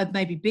what I've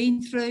maybe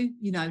been through,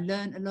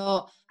 learned a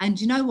lot. And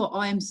do you know what?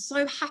 I am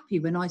so happy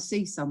when I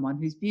see someone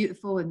who's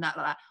beautiful and that,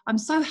 like that. I'm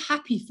so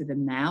happy for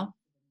them now,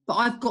 but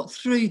I've got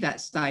through that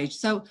stage.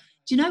 So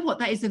do you know what?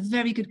 That is a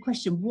very good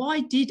question.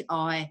 Why did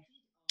I?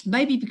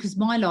 Maybe because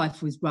my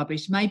life was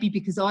rubbish, maybe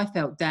because I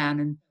felt down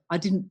and I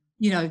didn't,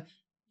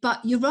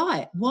 but you're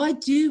right. Why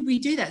do we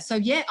do that? So,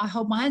 yeah, I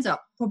hold my hands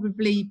up.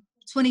 Probably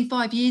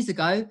 25 years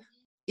ago,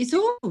 it's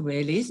awful,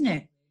 really, isn't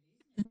it?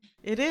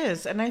 It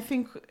is. And I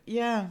think,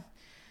 yeah,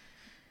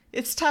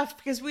 it's tough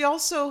because we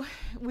also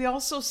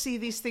see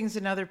these things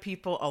in other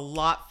people a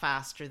lot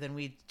faster than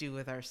we do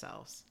with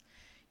ourselves,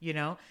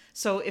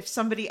 So if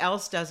somebody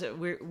else does it,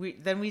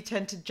 then we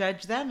tend to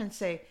judge them and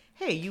say,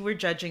 "Hey, you were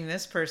judging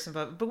this person,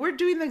 but we're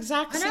doing the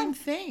exact same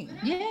thing."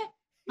 Yeah.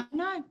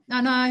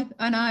 I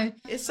know.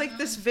 It's like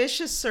this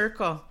vicious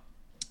circle.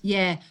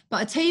 Yeah,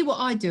 but I tell you what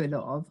I do a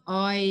lot of.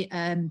 I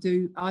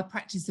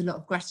practice a lot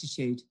of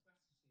gratitude.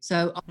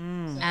 So I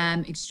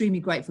am extremely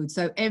grateful.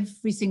 So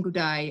every single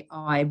day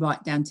I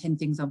write down 10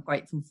 things I'm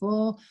grateful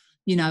for.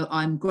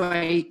 I'm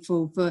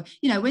grateful for,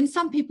 when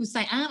some people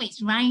say, "Oh,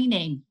 it's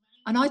raining,"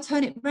 and I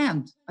turn it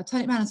around.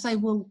 And say,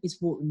 "Well,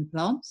 it's watering the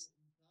plants."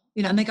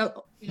 And they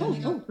go,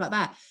 oh, like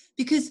that.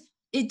 Because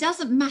it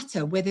doesn't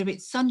matter whether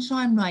it's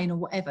sunshine, rain or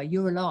whatever,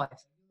 you're alive.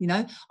 You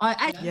know, I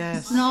actually have a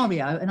Yes.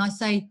 scenario and I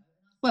say,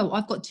 well,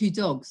 I've got 2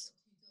 dogs.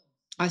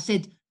 I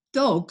said,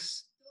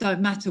 dogs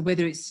don't matter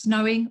whether it's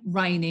snowing,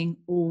 raining,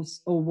 or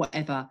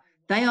whatever.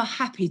 They are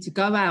happy to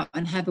go out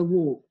and have a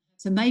walk.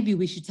 So maybe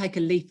we should take a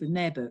leaf from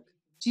their book.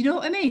 Do you know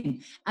what I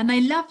mean? And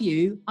they love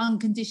you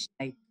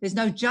unconditionally. There's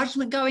no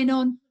judgment going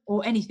on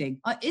or anything.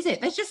 Is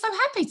it? They're just so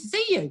happy to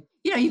see you.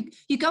 You know,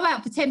 you go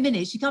out for 10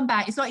 minutes, you come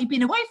back, it's like you've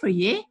been away for a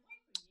year.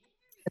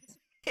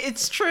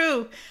 It's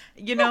true.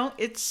 You know,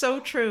 it's so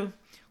true.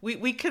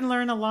 We can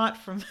learn a lot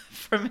from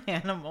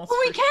animals. Well,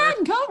 we for sure.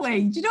 can, can't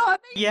we? Do you know what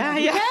I mean? Yeah,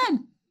 we yeah.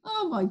 can.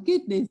 Oh, my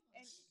goodness.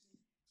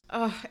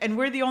 And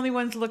we're the only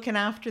ones looking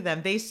after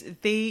them.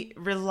 They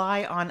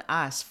rely on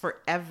us for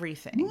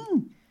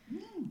everything.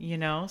 You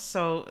know,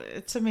 so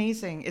it's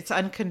amazing. It's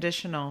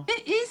unconditional.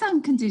 It is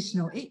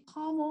unconditional.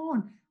 Come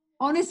on.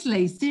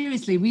 Honestly,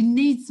 seriously, we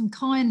need some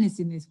kindness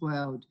in this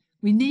world.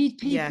 We need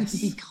people to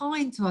be Yes.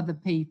 kind to other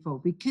people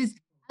because,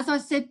 as I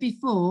said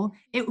before,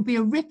 it would be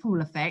a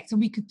ripple effect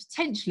and we could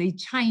potentially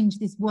change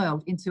this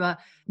world into a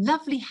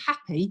lovely,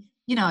 happy,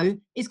 you know,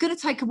 it's going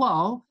to take a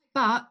while,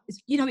 but,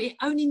 you know, it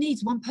only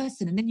needs one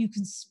person and then you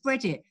can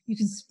spread it. You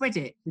can spread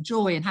it, the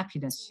joy and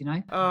happiness, you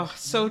know. Oh,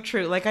 so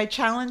true. Like I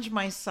challenge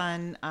my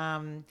son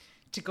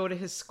to go to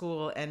his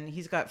school, and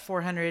he's got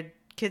 400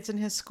 kids in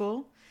his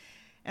school.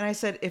 And I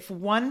said, if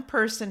one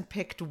person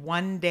picked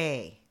one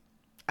day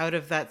out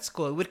of that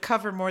school, it would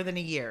cover more than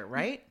a year,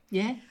 right?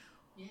 Yeah.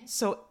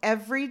 So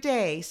every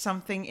day,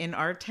 something in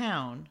our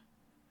town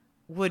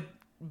would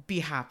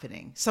be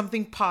happening,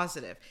 something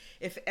positive.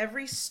 If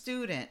every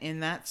student in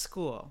that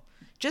school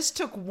just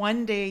took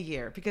one day a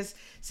year, because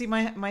see,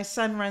 my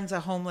son runs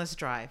a homeless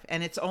drive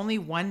and it's only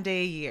one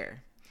day a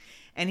year.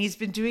 And he's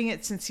been doing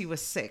it since he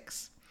was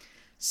 6.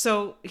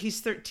 So he's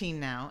 13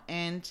 now.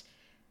 And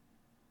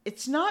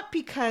it's not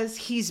because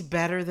he's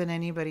better than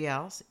anybody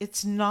else.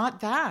 It's not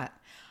that.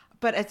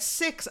 But at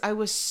 6, I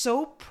was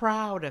so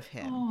proud of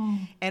him. Oh.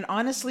 And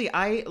honestly,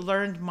 I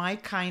learned my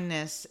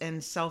kindness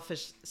and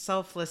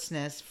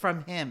selflessness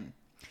from him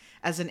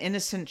as an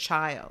innocent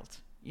child,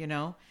 you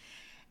know?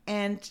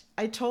 And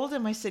I told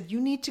him, I said,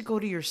 you need to go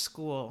to your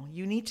school.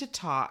 You need to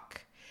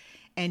talk.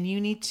 And you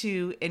need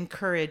to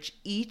encourage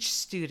each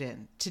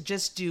student to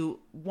just do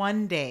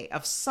one day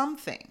of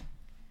something.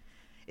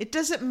 It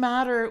doesn't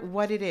matter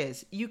what it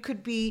is. You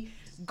could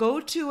go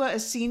to a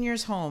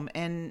senior's home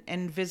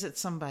and visit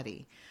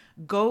somebody.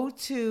 Go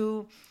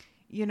to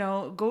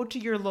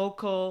your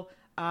local,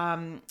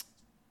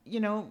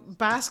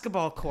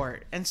 basketball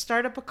court and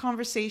start up a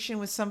conversation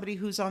with somebody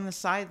who's on the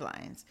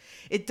sidelines.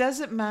 It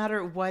doesn't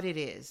matter what it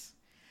is,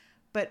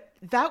 but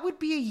that would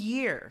be a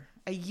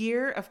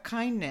year of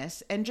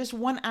kindness and just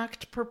one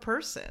act per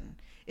person.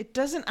 It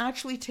doesn't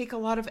actually take a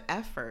lot of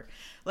effort.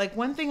 Like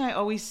one thing I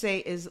always say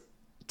is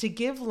to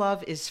give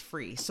love is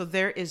free. So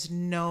there is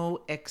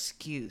no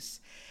excuse.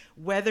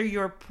 Whether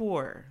you're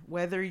poor,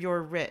 whether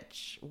you're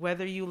rich,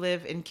 whether you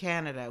live in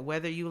Canada,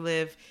 whether you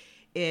live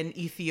in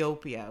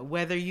Ethiopia,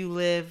 whether you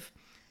live,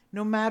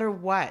 no matter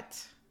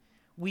what,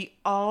 we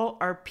all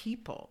are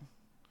people.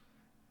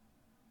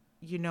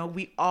 You know,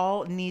 we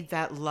all need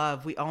that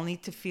love. We all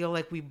need to feel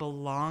like we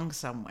belong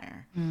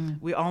somewhere.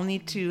 We all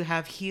need to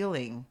have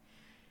healing,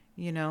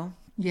 you know?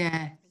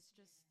 Yeah.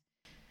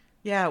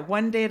 Yeah,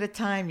 one day at a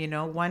time, you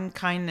know, one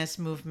kindness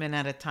movement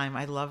at a time.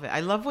 I love it. I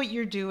love what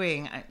you're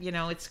doing.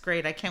 It's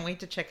great. I can't wait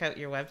to check out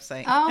your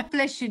website. Oh,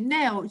 bless you.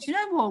 Nell, do you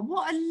know what?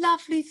 What a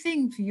lovely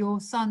thing for your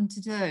son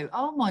to do.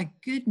 Oh, my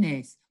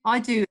goodness. I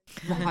do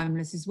the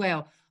homeless as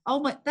well.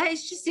 Oh, my, that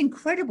is just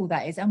incredible,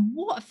 that is. And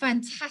what a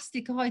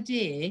fantastic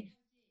idea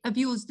of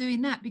yours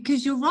doing that,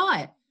 because you're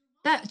right.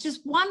 That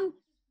just one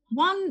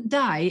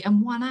day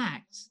and one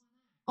act.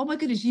 Oh, my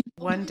goodness.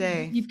 One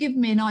day. You've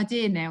given me an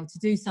idea now to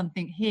do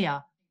something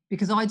here.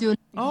 Because I do.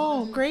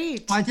 Oh,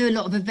 great. I do a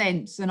lot of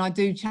events and I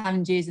do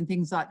challenges and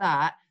things like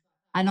that.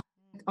 And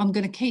I'm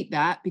going to keep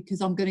that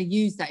because I'm going to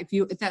use that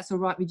if that's all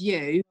right with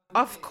you.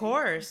 Of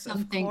course.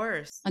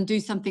 And do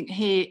something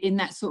here in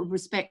that sort of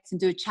respect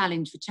and do a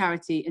challenge for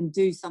charity and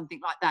do something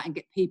like that and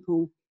get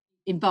people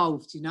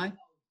involved, you know?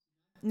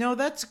 No,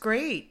 that's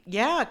great.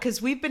 Yeah,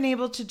 because we've been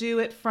able to do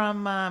it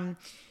from,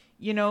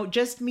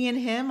 just me and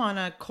him on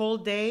a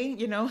cold day,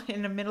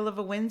 in the middle of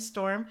a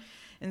windstorm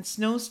and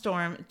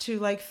snowstorm to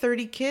like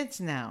 30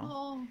 kids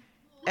now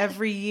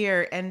every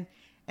year. And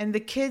the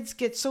kids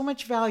get so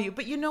much value.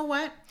 But you know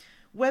what?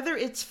 Whether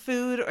it's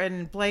food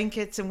and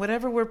blankets and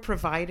whatever we're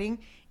providing,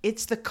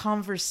 it's the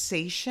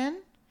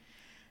conversation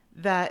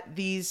that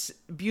these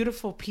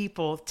beautiful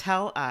people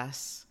tell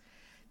us,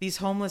 these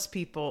homeless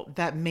people,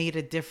 that made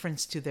a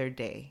difference to their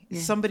day. Yeah.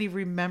 Somebody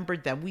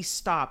remembered them. We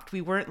stopped. We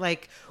weren't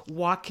like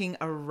walking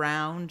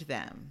around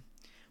them.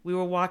 We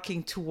were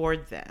walking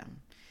toward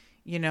them,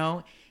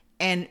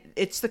 And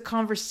it's the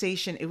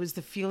conversation. It was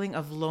the feeling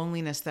of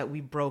loneliness that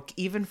we broke,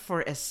 even for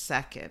a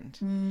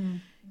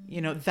second.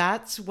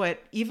 That's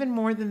what, even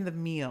more than the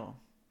meal,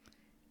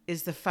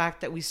 is the fact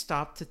that we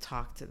stopped to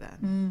talk to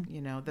them,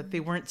 that they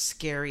weren't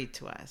scary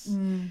to us.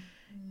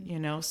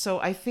 So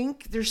I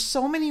think there's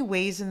so many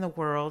ways in the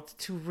world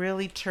to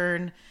really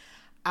turn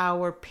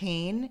our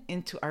pain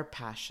into our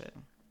passion.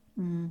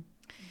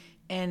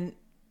 And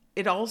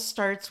it all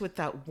starts with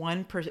that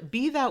one person.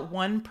 Be that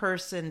one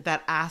person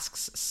that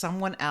asks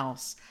someone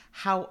else,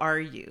 how are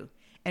you?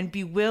 And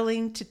be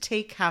willing to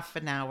take half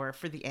an hour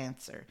for the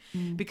answer.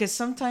 Because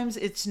sometimes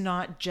it's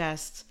not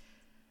just,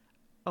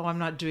 oh, I'm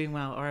not doing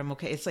well or I'm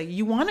okay. It's like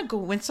you want to go,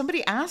 when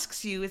somebody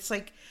asks you, it's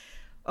like,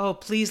 oh,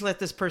 please let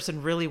this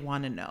person really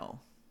want to know.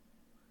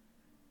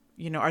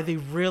 You know, are they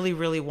really,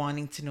 really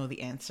wanting to know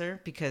the answer?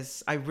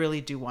 Because I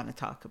really do want to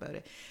talk about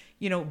it.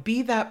 You know,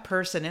 be that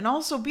person, and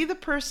also be the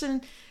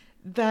person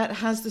that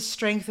has the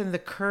strength and the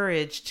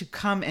courage to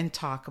come and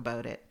talk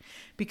about it.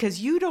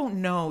 Because you don't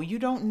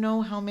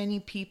know how many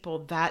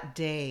people that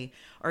day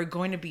are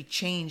going to be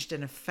changed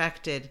and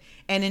affected,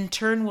 and in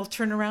turn will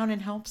turn around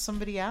and help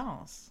somebody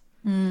else.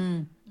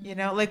 You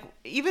know, like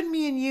even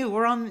me and you,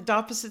 we're on the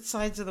opposite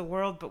sides of the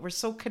world, but we're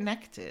so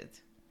connected.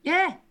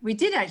 Yeah, we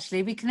did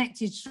actually. We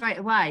connected straight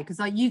away because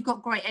you've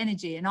got great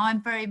energy, and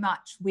I'm very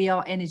much, we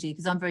are energy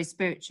because I'm very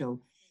spiritual.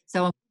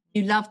 So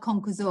you love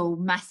conquers all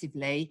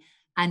massively.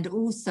 And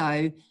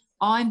also,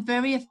 I'm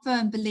very a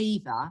firm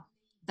believer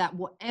that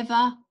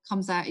whatever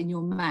comes out in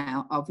your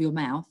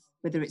mouth,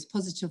 whether it's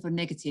positive or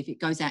negative, it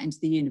goes out into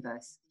the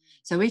universe.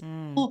 So if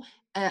you're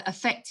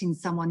affecting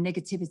someone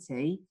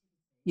negativity,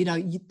 you know,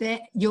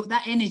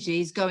 that energy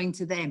is going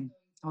to them.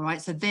 All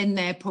right. So then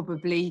they'll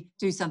probably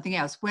do something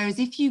else. Whereas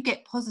if you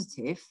get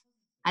positive,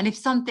 and if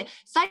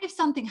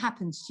something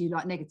happens to you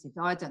like negative,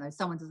 I don't know,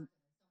 someone doesn't,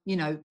 you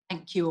know,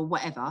 thank you or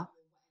whatever,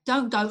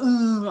 don't go,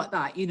 oh, like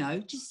that, you know,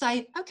 just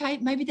say, okay,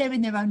 maybe they're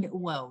in their own little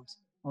world.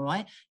 All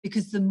right.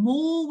 Because the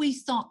more we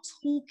start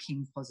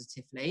talking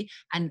positively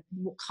and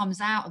what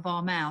comes out of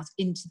our mouths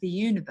into the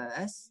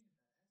universe,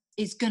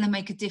 it's going to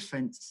make a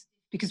difference,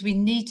 because we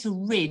need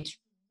to rid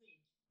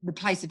the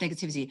place of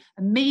negativity.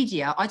 And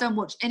media, I don't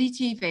watch any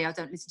TV, I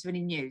don't listen to any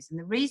news. And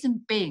the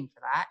reason being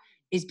for that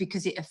is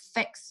because it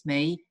affects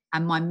me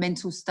and my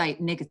mental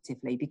state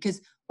negatively. Because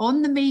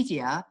on the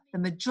media, the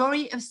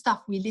majority of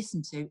stuff we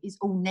listen to is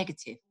all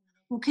negative.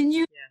 Well, can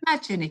you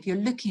imagine if you're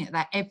looking at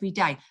that every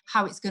day,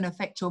 how it's going to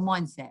affect your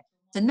mindset?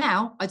 So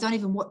now I don't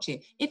even watch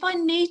it. If I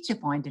need to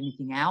find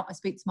anything out, I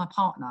speak to my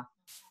partner.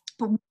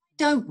 But why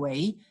don't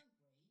we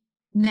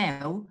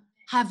now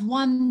have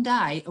one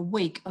day a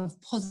week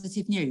of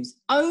positive news,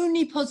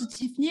 only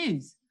positive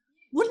news?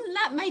 Wouldn't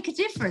that make a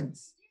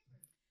difference?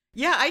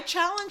 Yeah, I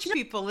challenge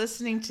people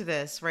listening to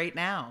this right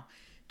now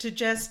to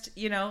just,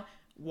 you know,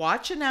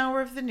 watch an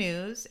hour of the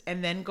news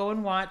and then go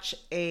and watch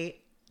a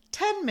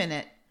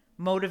 10-minute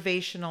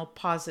motivational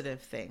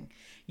positive thing.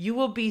 You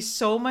will be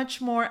so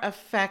much more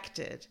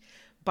affected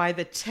by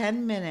the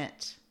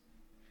 10-minute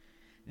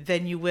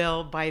than you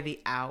will by the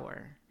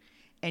hour.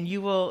 And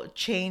you will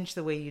change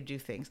the way you do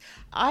things.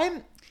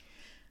 I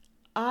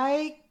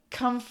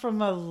come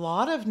from a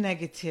lot of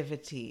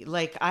negativity.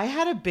 Like, I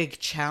had a big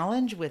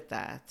challenge with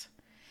that.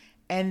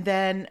 And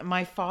then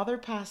my father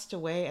passed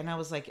away, and I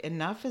was like,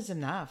 enough is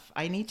enough.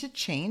 I need to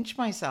change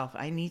myself.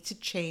 I need to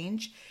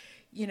change,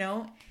 you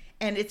know,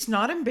 and it's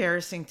not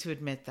embarrassing to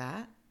admit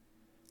that.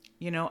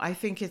 You know, I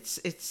think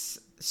it's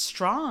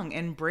strong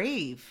and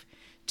brave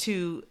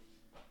to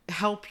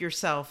help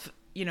yourself,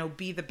 you know,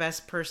 be the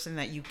best person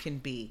that you can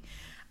be.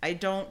 I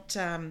don't,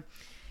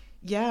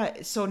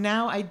 so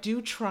now I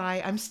do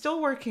try, I'm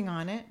still working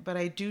on it, but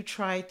I do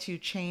try to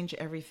change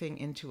everything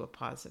into a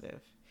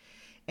positive.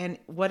 And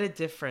what a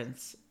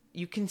difference.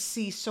 You can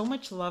see so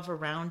much love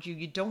around you.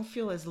 You don't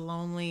feel as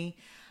lonely.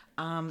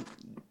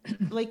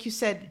 Like you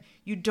said,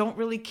 you don't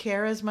really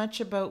care as much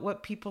about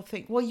what people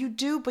think. Well, you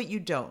do, but you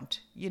don't,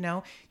 you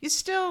know. I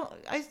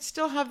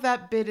still have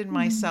that bit in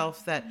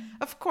myself that,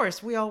 of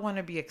course, we all want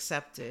to be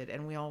accepted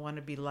and we all want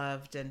to be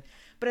loved.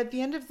 But at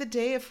the end of the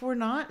day, if we're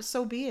not,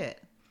 so be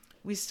it.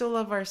 We still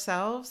love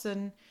ourselves,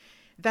 and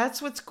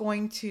that's what's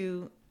going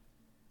to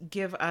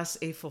give us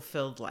a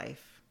fulfilled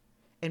life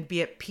and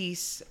be at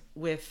peace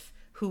with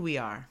who we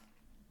are.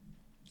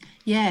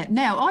 Yeah,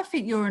 now I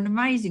think you're an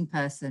amazing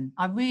person.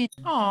 I really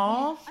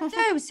Aww. I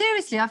do,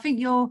 seriously. I think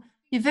you're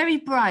very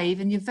brave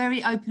and you're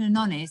very open and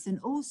honest, and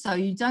also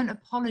you don't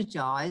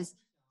apologize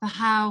for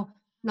how,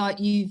 like,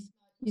 you're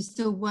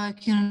still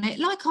working on it,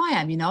 like I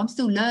am, you know. I'm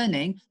still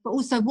learning, but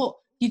also what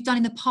you've done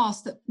in the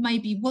past that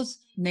maybe was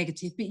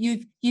negative, but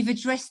you've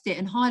addressed it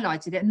and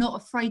highlighted it and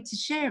not afraid to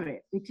share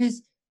it,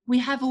 because we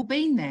have all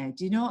been there.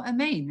 Do you know what I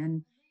mean?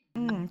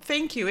 And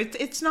thank you.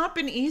 It's not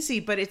been easy,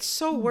 but it's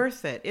so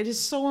worth it. It is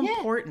so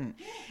important.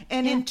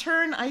 And in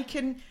turn,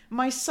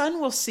 my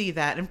son will see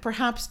that and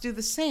perhaps do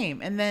the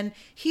same. And then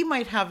he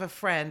might have a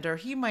friend, or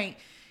he might,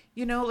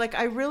 you know, like,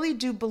 I really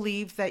do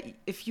believe that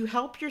if you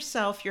help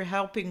yourself, you're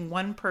helping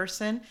one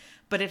person,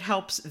 but it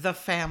helps the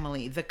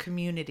family, the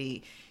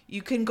community.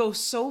 You can go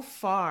so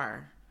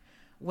far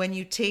when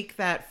you take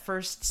that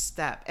first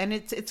step, and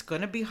it's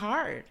going to be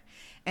hard,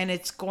 and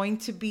it's going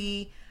to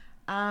be,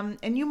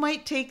 and you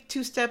might take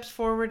 2 steps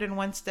forward and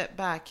 1 step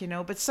back, you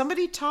know, but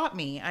somebody taught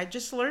me, I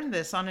just learned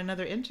this on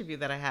another interview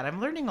that I had.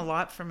 I'm learning a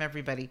lot from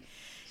everybody,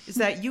 is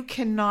that you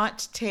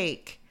cannot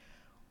take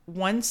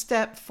one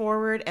step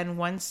forward and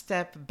one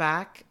step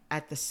back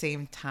at the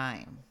same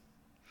time.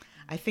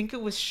 I think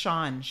it was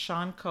Sean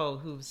Coe,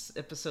 whose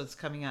episode's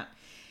coming up.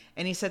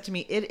 And he said to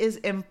me, it is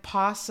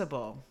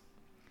impossible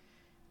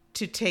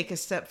to take a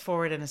step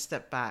forward and a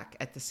step back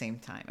at the same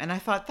time. And I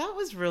thought that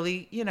was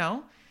really,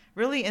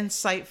 really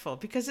insightful,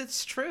 because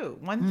it's true.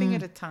 One thing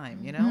at a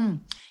time,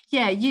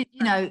 Yeah,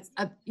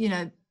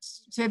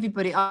 to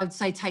everybody, I would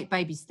say take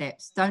baby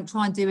steps. Don't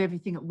try and do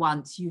everything at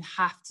once. You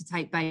have to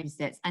take baby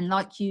steps. And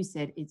like you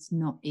said, it's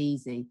not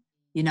easy.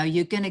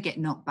 You're going to get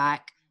knocked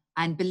back.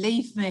 And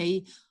believe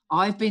me,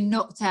 I've been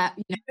knocked out.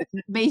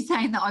 Me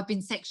saying that I've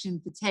been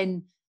sectioned for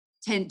 10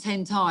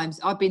 times,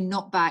 I've been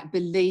knocked back.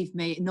 Believe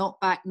me,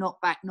 knocked back.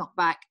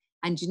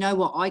 And you know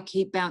what? I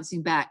keep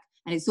bouncing back.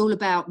 And it's all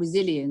about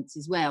resilience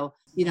as well.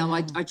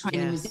 I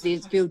train in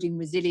resilience, building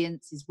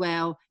resilience as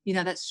well.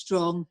 That's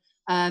strong.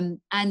 And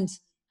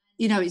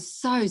it's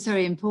so,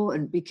 very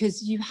important,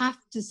 because you have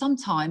to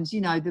sometimes,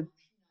 the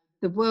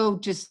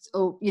world just,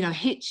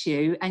 hits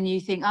you and you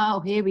think, oh,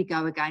 here we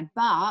go again.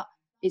 But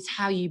it's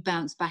how you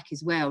bounce back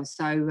as well.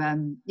 So,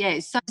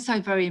 it's so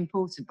very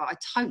important. But I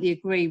totally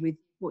agree with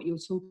what you're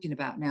talking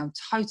about now.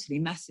 Totally,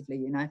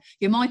 massively,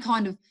 You're my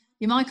kind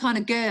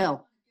of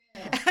girl.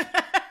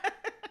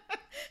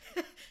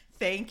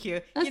 Thank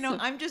you.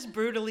 I'm just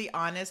brutally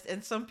honest,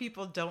 and some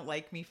people don't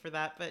like me for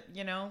that, but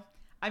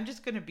I'm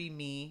just going to be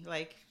me.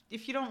 Like,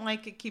 if you don't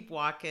like it, keep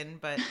walking.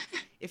 But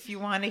if you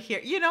want to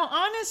hear,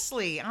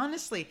 honestly,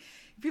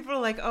 people are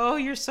like, oh,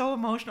 you're so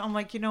emotional. I'm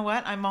like, you know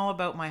what? I'm all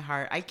about my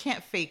heart. I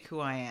can't fake who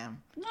I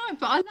am. No,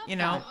 but I love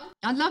that.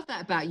 I love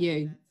that about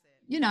you.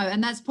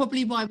 And that's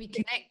probably why we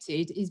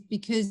connected, is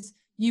because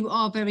you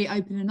are very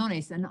open and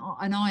honest, and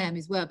I am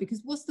as well.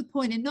 Because what's the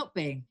point in not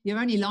being? You're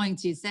only lying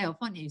to yourself,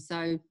 aren't you?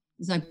 So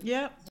there's no.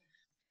 Yeah.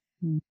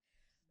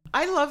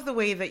 I love the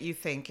way that you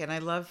think, and I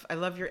love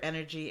your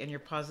energy and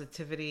your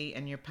positivity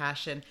and your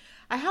passion.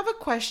 I have a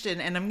question,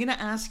 and I'm going to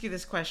ask you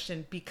this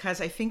question because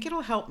I think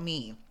it'll help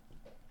me.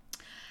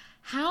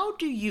 How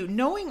do you,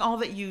 knowing all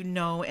that you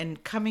know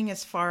and coming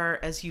as far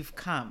as you've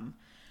come,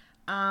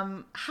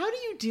 how do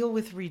you deal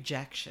with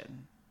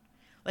rejection?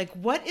 Like,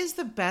 what is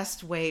the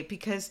best way?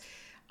 Because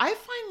I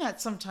find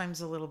that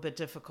sometimes a little bit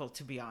difficult,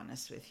 to be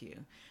honest with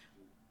you.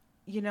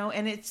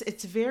 And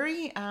it's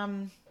very,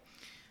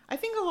 I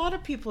think a lot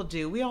of people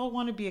do. We all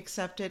want to be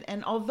accepted.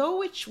 And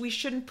although we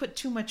shouldn't put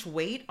too much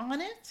weight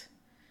on it,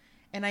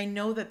 and I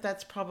know that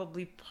that's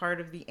probably part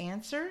of the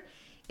answer,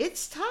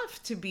 it's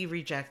tough to be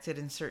rejected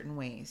in certain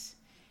ways,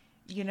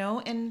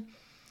 and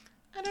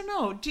I don't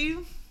know. Do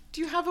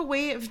you have a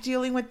way of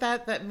dealing with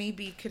that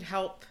maybe could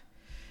help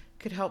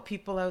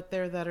people out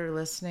there that are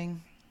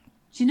listening?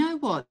 Do you know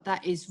what?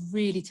 That is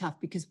really tough,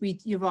 because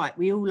you're right.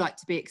 We all like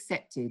to be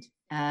accepted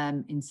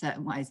in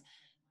certain ways.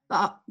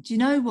 But do you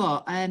know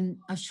what? I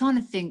was trying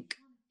to think.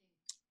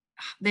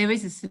 There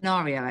is a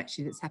scenario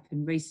actually that's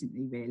happened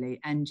recently, really.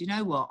 And you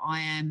know what? I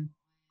am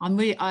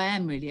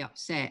really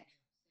upset,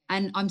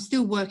 and I'm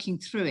still working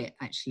through it,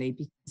 actually,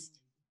 because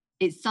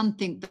it's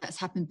something that's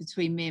happened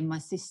between me and my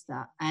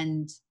sister,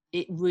 and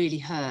it really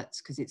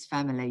hurts because it's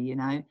family,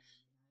 and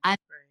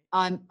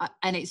and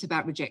it's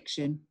about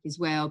rejection as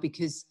well,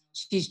 because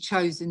she's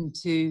chosen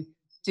to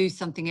do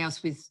something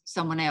else with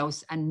someone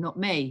else and not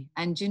me.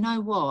 And you know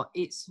what?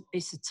 It's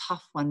a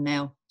tough one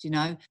now.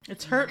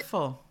 It's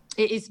hurtful.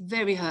 It is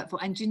very hurtful.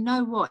 And you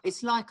know what?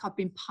 It's like I've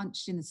been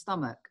punched in the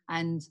stomach.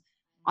 And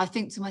I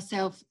think to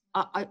myself,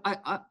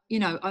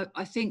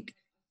 I think,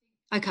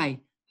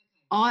 okay,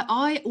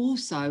 I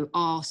also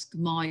ask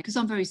because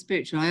I'm very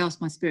spiritual, I ask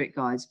my spirit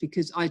guides,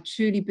 because I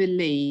truly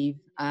believe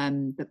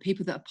that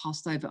people that have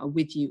passed over are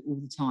with you all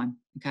the time,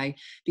 okay?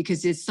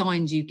 Because there's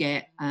signs you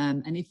get,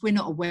 and if we're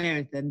not aware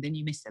of them, then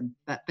you miss them.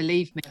 But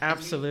believe me,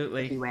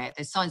 absolutely, everywhere.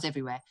 There's signs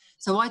everywhere.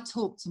 So I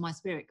talk to my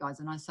spirit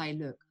guides and I say,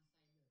 look,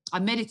 I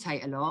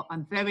meditate a lot.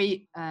 I'm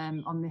very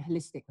on the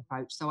holistic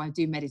approach, so I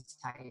do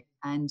meditate.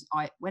 And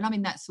when I'm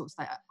in that sort of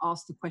state, I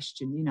ask the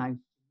question,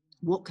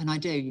 what can I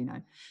do,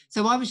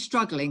 So I was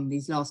struggling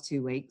these last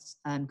 2 weeks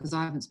because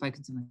I haven't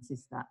spoken to my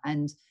sister.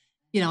 And,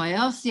 I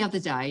asked the other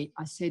day,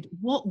 I said,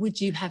 what would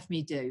you have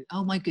me do?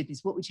 Oh, my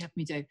goodness, what would you have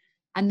me do?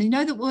 And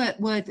the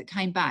word that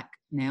came back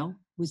now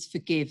was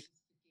forgive.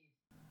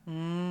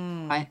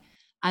 Right?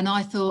 And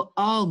I thought,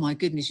 oh, my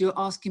goodness, you're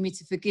asking me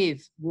to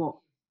forgive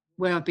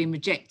where I've been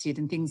rejected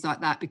and things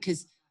like that,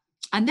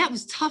 and that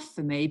was tough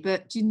for me.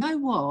 But do you know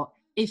what?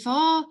 If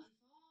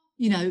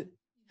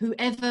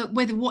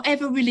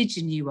whatever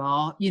religion you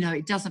are,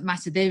 it doesn't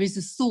matter. There is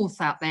a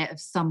source out there of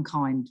some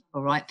kind,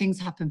 all right? Things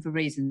happen for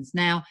reasons.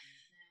 Now,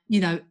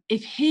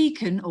 if he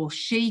can or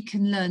she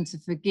can learn to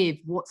forgive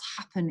what's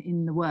happened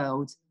in the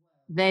world,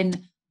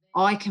 then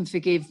I can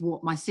forgive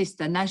what my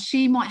sister. Now,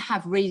 she might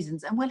have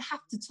reasons, and we'll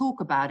have to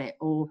talk about it,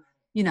 or,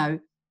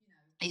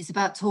 it's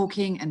about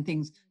talking and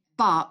things,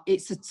 but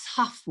it's a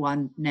tough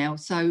one now.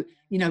 So,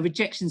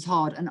 rejection's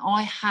hard, and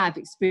I have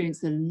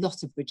experienced a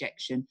lot of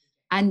rejection.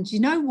 And you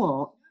know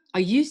what? I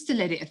used to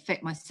let it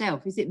affect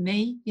myself. Is it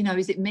me?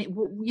 Is it me?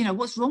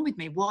 What's wrong with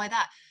me? Why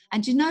that?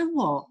 And you know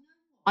what?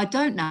 I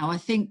don't know. I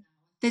think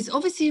there's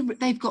obviously,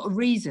 they've got a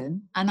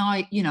reason, and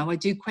I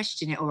do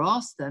question it or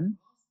ask them.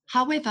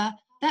 However,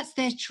 that's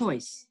their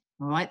choice.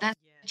 All right. That's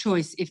their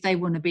choice if they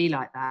want to be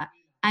like that.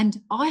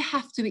 And I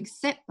have to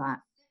accept that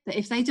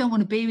if they don't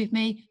want to be with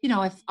me,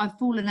 I've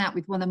fallen out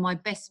with one of my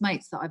best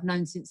mates that I've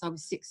known since I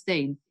was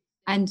 16,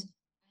 and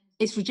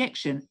it's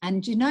rejection.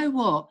 And you know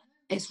what?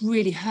 It's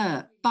really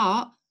hurt.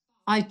 But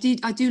I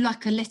do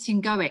like a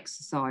letting go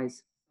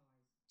exercise.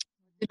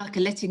 I do like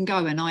a letting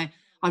go, and I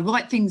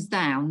write things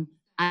down,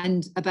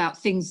 and about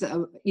things that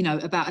are,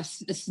 about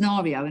a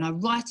scenario, and I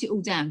write it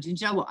all down. Do you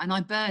know what? And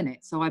I burn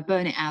it. So I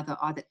burn it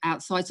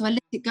outside. So I let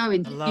it go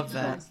into I love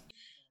that.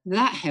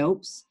 That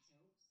helps.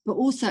 But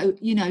also,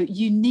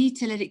 you need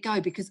to let it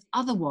go, because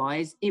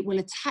otherwise it will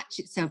attach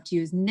itself to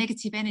you as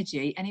negative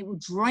energy, and it will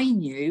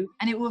drain you,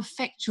 and it will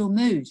affect your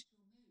mood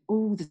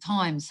all the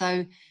time.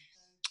 So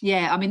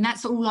yeah, I mean,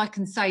 that's all I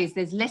can say is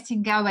there's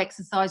letting go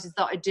exercises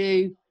that I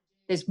do.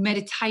 There's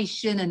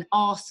meditation and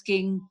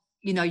asking,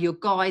 your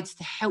guides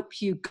to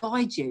help you,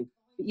 guide you.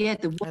 But yeah,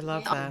 I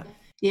love that.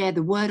 Yeah,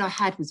 the word I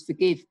had was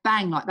forgive.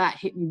 Bang, like that,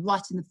 hit me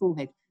right in the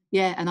forehead.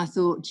 Yeah, and I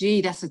thought,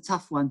 gee, that's a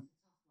tough one.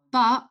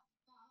 But,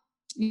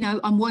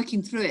 I'm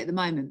working through it at the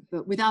moment.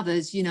 But with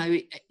others,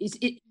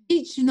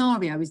 each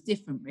scenario is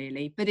different,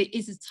 really. But it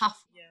is a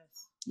tough,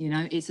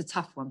 it's a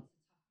tough one.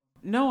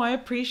 No, I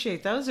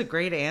appreciate that. Was a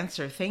great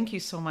answer. Thank you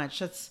so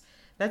much.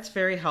 That's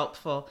very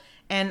helpful.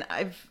 And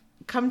I've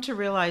come to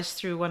realize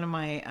through one of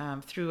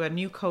my through a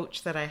new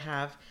coach that I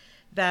have,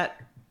 that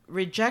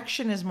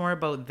rejection is more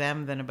about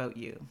them than about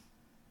you.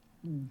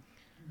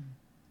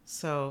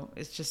 So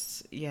it's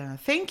just,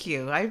 thank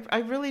you. I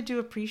really do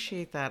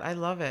appreciate that. I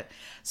love it.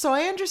 So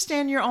I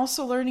understand you're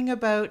also learning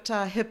about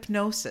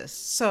hypnosis.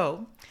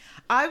 So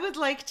I would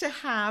like to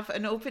have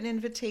an open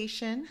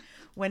invitation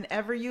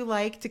whenever you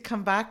like to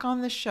come back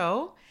on the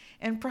show,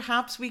 and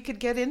perhaps we could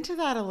get into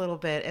that a little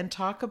bit and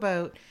talk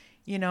about,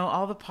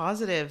 all the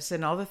positives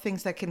and all the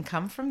things that can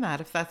come from that,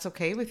 if that's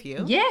okay with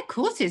you. Yeah, of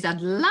course it is. I'd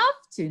love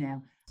to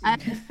now.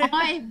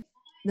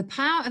 The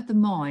power of the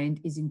mind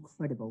is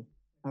incredible.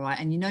 All right.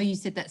 And you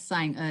said that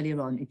saying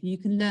earlier on, if you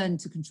can learn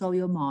to control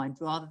your mind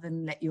rather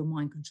than let your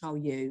mind control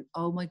you,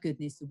 oh my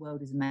goodness, the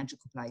world is a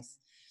magical place.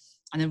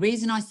 And the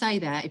reason I say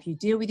that, if you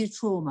deal with your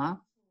trauma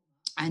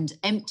and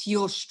empty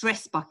your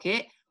stress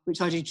bucket,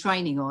 which I do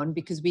training on,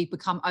 because we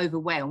become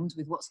overwhelmed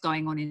with what's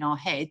going on in our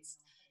heads.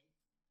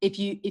 If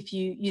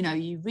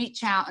you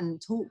reach out and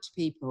talk to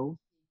people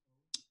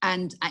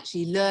and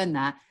actually learn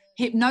that,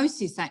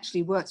 hypnosis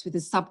actually works with the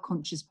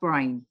subconscious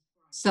brain.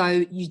 So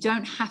you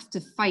don't have to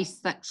face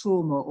that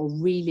trauma or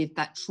relive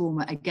that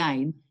trauma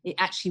again. It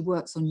actually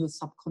works on your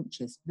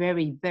subconscious.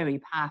 Very, very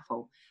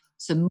powerful.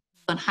 So more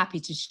than happy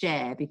to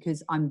share,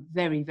 because I'm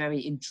very,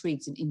 very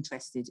intrigued and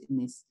interested in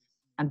this.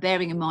 And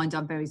bearing in mind,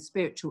 I'm very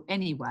spiritual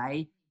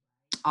anyway,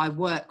 I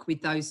work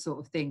with those sort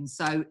of things.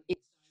 So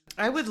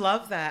I would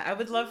love that. I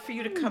would love for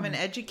you to come and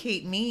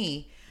educate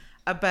me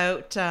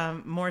about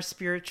more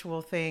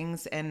spiritual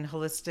things and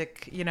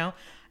holistic,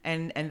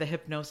 and the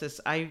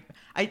hypnosis.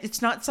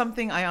 It's not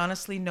something I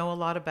honestly know a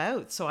lot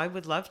about. So I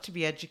would love to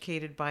be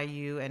educated by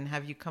you and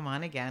have you come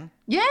on again.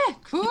 Yeah,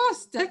 of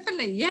course.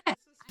 Definitely. Yeah.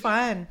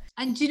 Fun.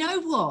 And do you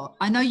know what?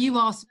 I know you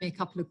asked me a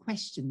couple of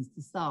questions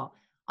to start.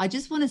 I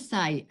just want to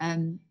say,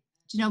 do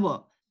you know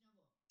what?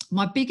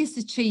 My biggest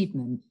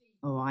achievement,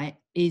 all right,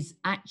 is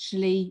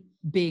actually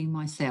being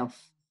myself.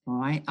 All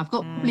right. I've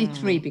got probably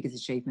three biggest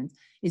achievements,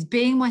 is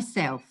being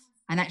myself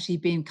and actually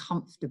being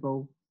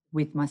comfortable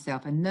with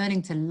myself and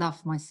learning to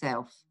love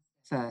myself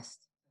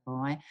first. All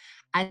right.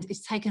 And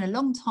it's taken a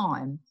long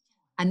time,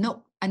 and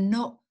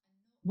not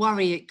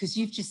worry it, because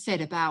you've just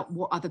said about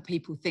what other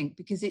people think,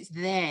 because it's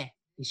their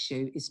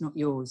issue. It's not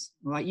yours.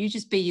 All right. You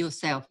just be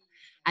yourself.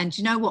 And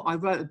you know what? I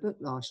wrote a book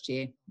last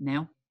year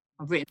now.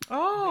 I've written.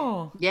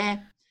 Oh. Yeah.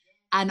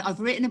 And I've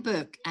written a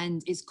book,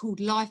 and it's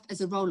called Life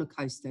as a Roller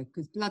Coaster,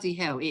 because bloody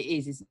hell it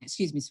is, isn't it?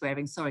 Excuse me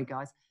swearing. Sorry,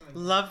 guys.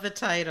 Love the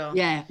title.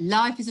 Yeah.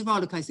 Life is a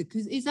roller coaster,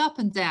 because it's up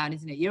and down,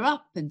 isn't it? You're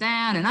up and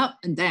down and up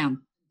and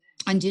down.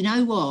 And you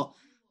know what?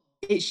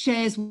 It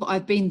shares what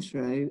I've been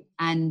through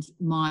and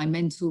my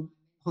mental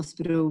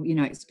hospital,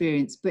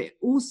 experience, but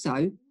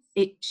also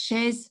it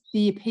shares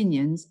the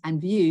opinions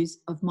and views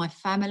of my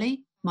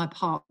family, my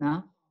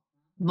partner,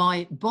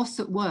 my boss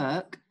at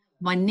work,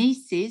 my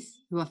nieces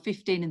who are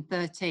 15 and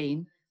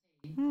 13,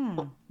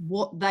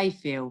 what they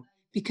feel.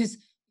 Because,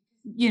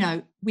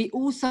 we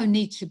also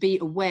need to be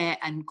aware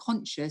and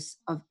conscious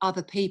of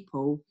other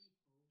people,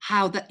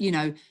 how that,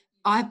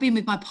 I've been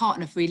with my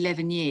partner for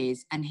 11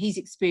 years and he's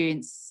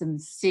experienced some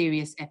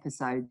serious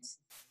episodes.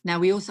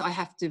 Now I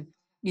have to,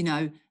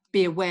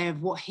 be aware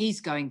of what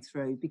he's going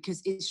through,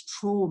 because it's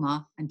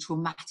trauma and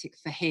traumatic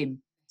for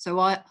him. So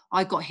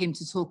I got him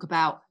to talk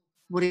about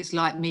what it's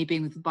like me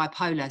being with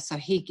bipolar. So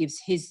he gives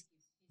his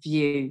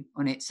view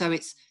on it. So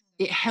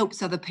it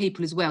helps other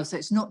people as well. So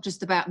it's not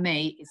just about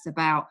me, it's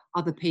about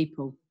other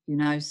people,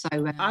 So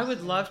I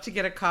would love to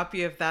get a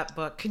copy of that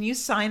book. Can you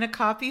sign a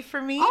copy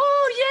for me?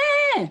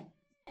 Oh yeah.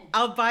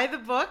 I'll buy the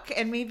book,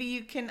 and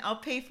maybe I'll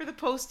pay for the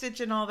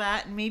postage and all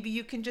that, and maybe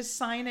you can just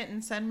sign it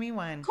and send me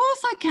one. Of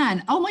course I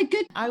can. Oh my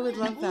goodness. I would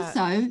love that.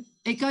 Also,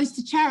 it goes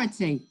to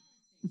charity.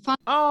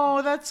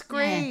 Oh, that's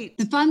great.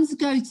 Yeah. The funds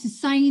go to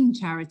Sane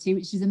Charity,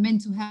 which is a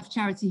mental health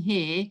charity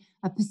here.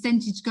 A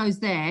percentage goes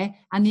there,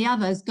 and the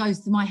others goes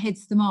to my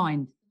Heads to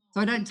Mind.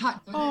 So I don't touch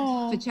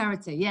for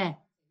charity. Yeah.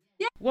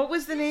 What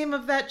was the name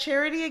of that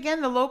charity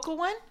again? The local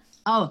one?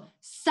 Oh,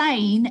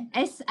 Sane,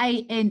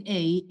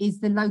 SANE, is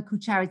the local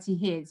charity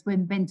here. It's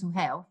with mental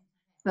health.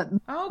 But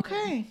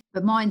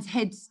mine's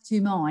Heads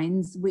to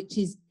Minds, which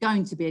is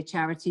going to be a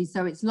charity.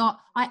 So it's like,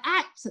 I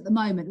act at the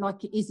moment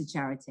like it is a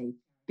charity,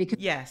 because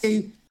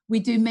we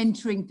do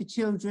mentoring for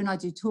children. I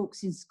do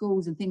talks in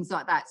schools and things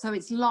like that. So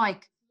it's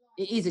like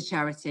it is a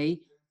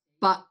charity,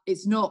 but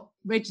it's not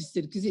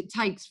registered because it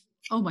takes,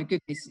 oh my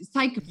goodness, it's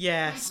taken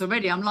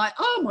already. I'm like,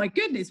 oh my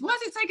goodness, why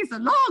does it take us so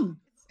long?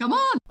 Come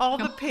on. All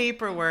the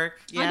paperwork.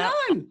 Yeah.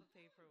 I know.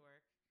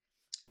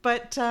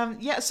 But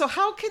so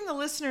how can the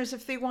listeners,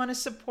 if they want to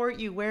support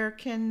you, where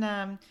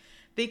can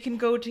they can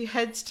go to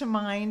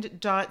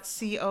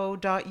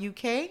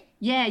heads2mind.co.uk?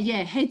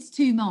 Yeah,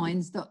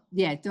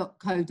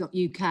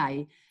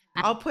 heads2minds.co.uk.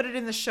 I'll put it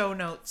in the show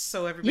notes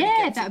so everybody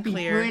gets that would be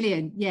clear.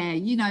 Brilliant. Yeah,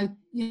 you know,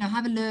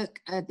 have a look.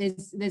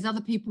 There's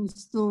other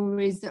people's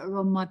stories that are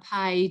on my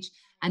page,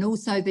 and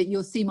also that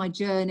you'll see my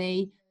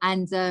journey.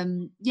 And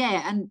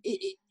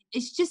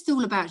it's just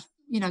all about,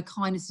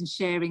 kindness and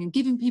sharing and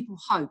giving people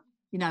hope.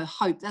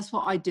 Hope. That's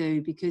what I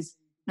do, because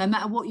no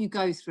matter what you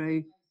go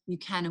through, you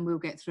can and will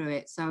get through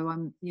it. So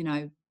I'm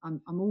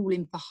all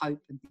in for hope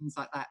and things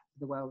like that for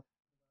the world.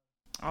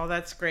 Oh,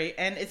 that's great.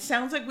 And it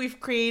sounds like we've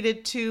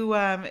created two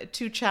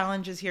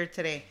challenges here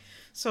today.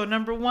 So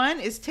number one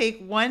is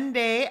take one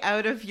day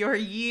out of your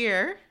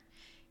year,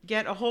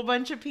 get a whole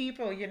bunch of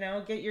people,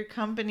 get your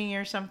company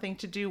or something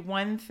to do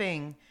one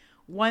thing,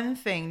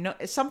 no,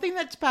 something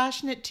that's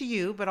passionate to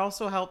you, but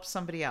also helps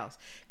somebody else.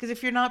 Because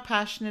if you're not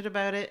passionate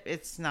about it,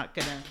 it's not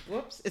gonna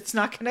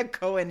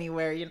go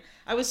anywhere.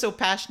 I was so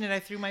passionate, I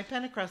threw my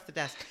pen across the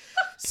desk.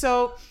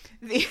 So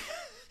the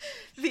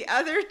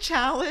other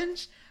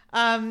challenge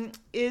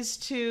is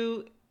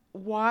to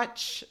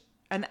watch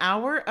an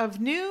hour of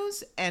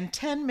news and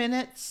 10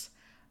 minutes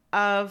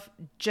of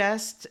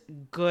just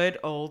good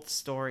old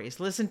stories.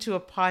 Listen to a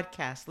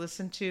podcast,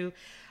 listen to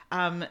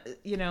a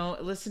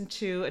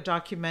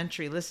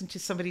documentary, listen to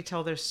somebody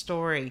tell their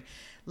story,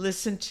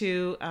 listen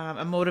to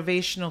a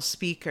motivational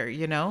speaker,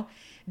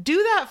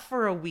 do that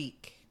for a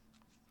week.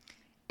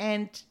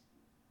 And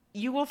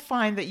you will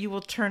find that you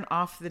will turn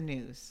off the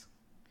news.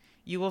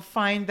 You will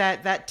find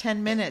that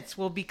 10 minutes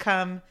will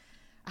become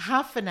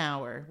half an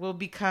hour, will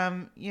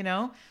become,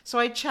 So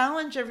I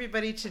challenge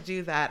everybody to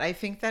do that. I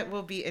think that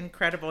will be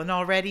incredible. And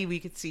already we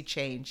could see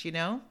change,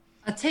 I'll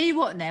tell you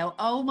what, Nell,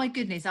 oh my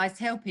goodness, I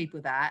tell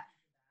people that.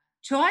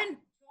 Try and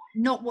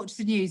not watch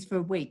the news for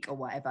a week or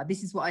whatever.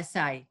 This is what I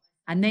say.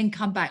 And then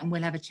come back and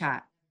we'll have a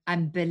chat.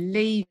 And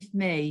believe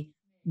me,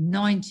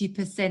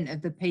 90%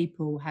 of the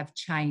people have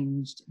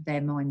changed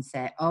their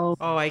mindset. Oh,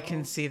 I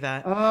can see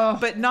that. Oh.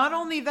 But not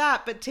only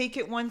that, but take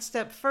it one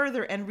step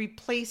further and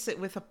replace it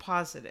with a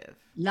positive.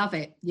 Love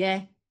it.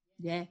 Yeah.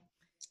 Yeah. It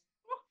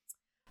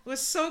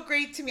was so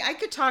great to me. I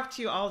could talk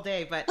to you all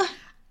day, but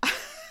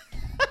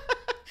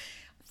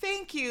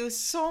thank you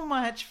so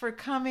much for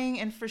coming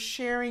and for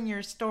sharing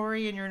your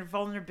story and your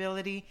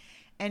vulnerability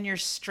and your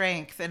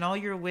strength and all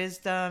your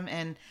wisdom.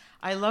 And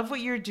I love what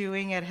you're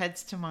doing at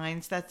Heads to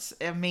Minds. That's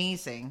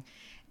amazing.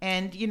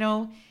 And,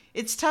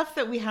 it's tough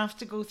that we have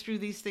to go through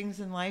these things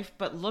in life,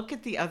 but look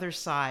at the other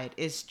side.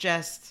 It's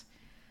just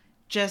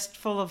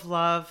full of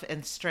love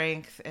and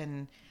strength.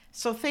 And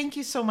so thank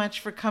you so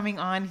much for coming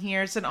on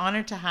here. It's an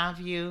honor to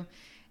have you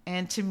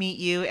and to meet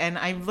you. And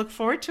I look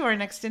forward to our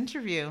next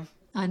interview.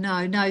 I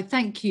know. No,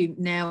 thank you,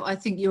 Nell. I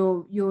think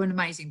you're an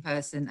amazing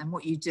person, and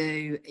what you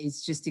do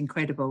is just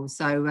incredible.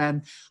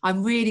 So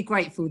I'm really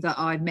grateful that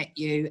I met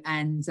you,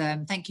 and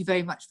thank you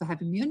very much for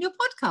having me on your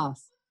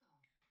podcast.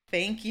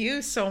 Thank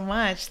you so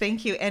much.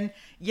 Thank you. And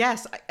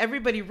yes,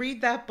 everybody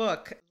read that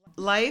book,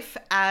 Life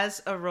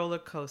as a Roller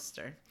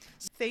Coaster.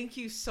 Thank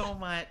you so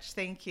much.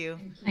 Thank you.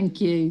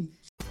 Thank you.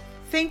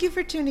 Thank you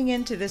for tuning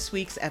in to this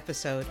week's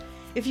episode.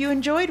 If you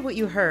enjoyed what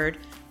you heard,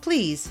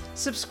 please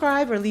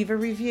subscribe or leave a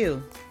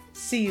review.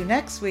 See you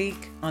next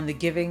week on the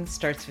Giving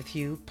Starts With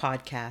You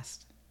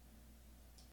podcast.